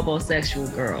to the homosexual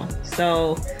girl.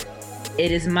 So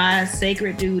it is my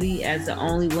sacred duty as the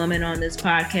only woman on this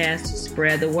podcast to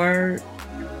spread the word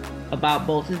about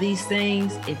both of these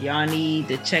things. If y'all need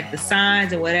to check the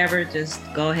signs or whatever, just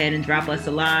go ahead and drop us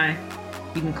a line.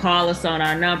 You can call us on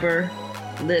our number.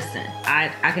 Listen, I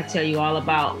can tell you all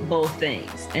about both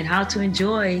things and how to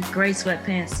enjoy gray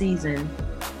sweatpants season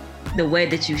the way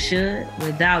that you should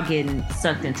without getting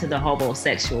sucked into the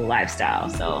homosexual lifestyle.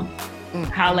 So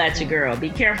holla at your girl. Be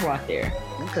careful out there.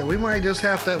 Okay, we might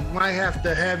have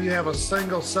to have you have a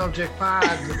single subject pod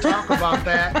to talk about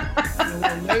that. And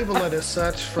we'll label it as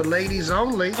such for ladies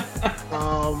only.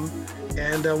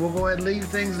 And we'll go ahead and leave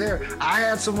things there. I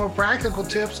had some more practical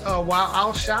tips while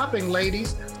out shopping,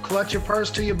 ladies. Clutch your purse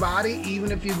to your body,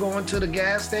 even if you're going to the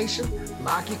gas station.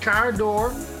 Lock your car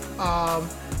door.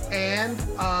 And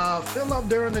fill up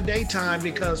during the daytime,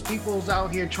 because people's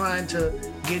out here trying to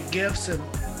get gifts and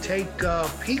take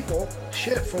people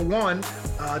shit for one,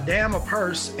 damn a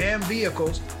purse and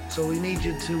vehicles. So we need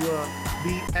you to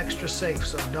be extra safe.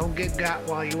 So don't get got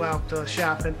while you're out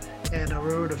shopping, and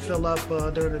remember to fill up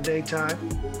during the daytime,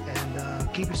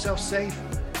 and keep yourself safe.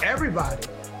 Everybody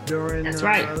during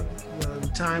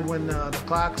the time when the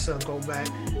clocks go back,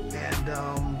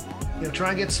 and try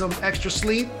and get some extra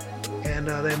sleep. And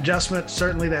the adjustment,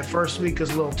 certainly that first week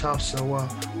is a little tough. So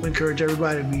we encourage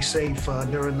everybody to be safe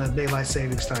during the daylight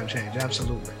savings time change.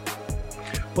 Absolutely.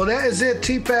 Well, that is it,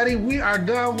 T Petty. We are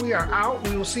done. We are out.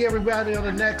 We will see everybody on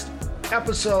the next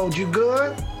episode. You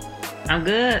good? I'm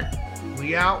good.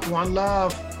 We out. One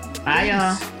love. Bye,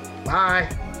 y'all. Bye.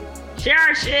 Share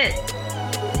our shit.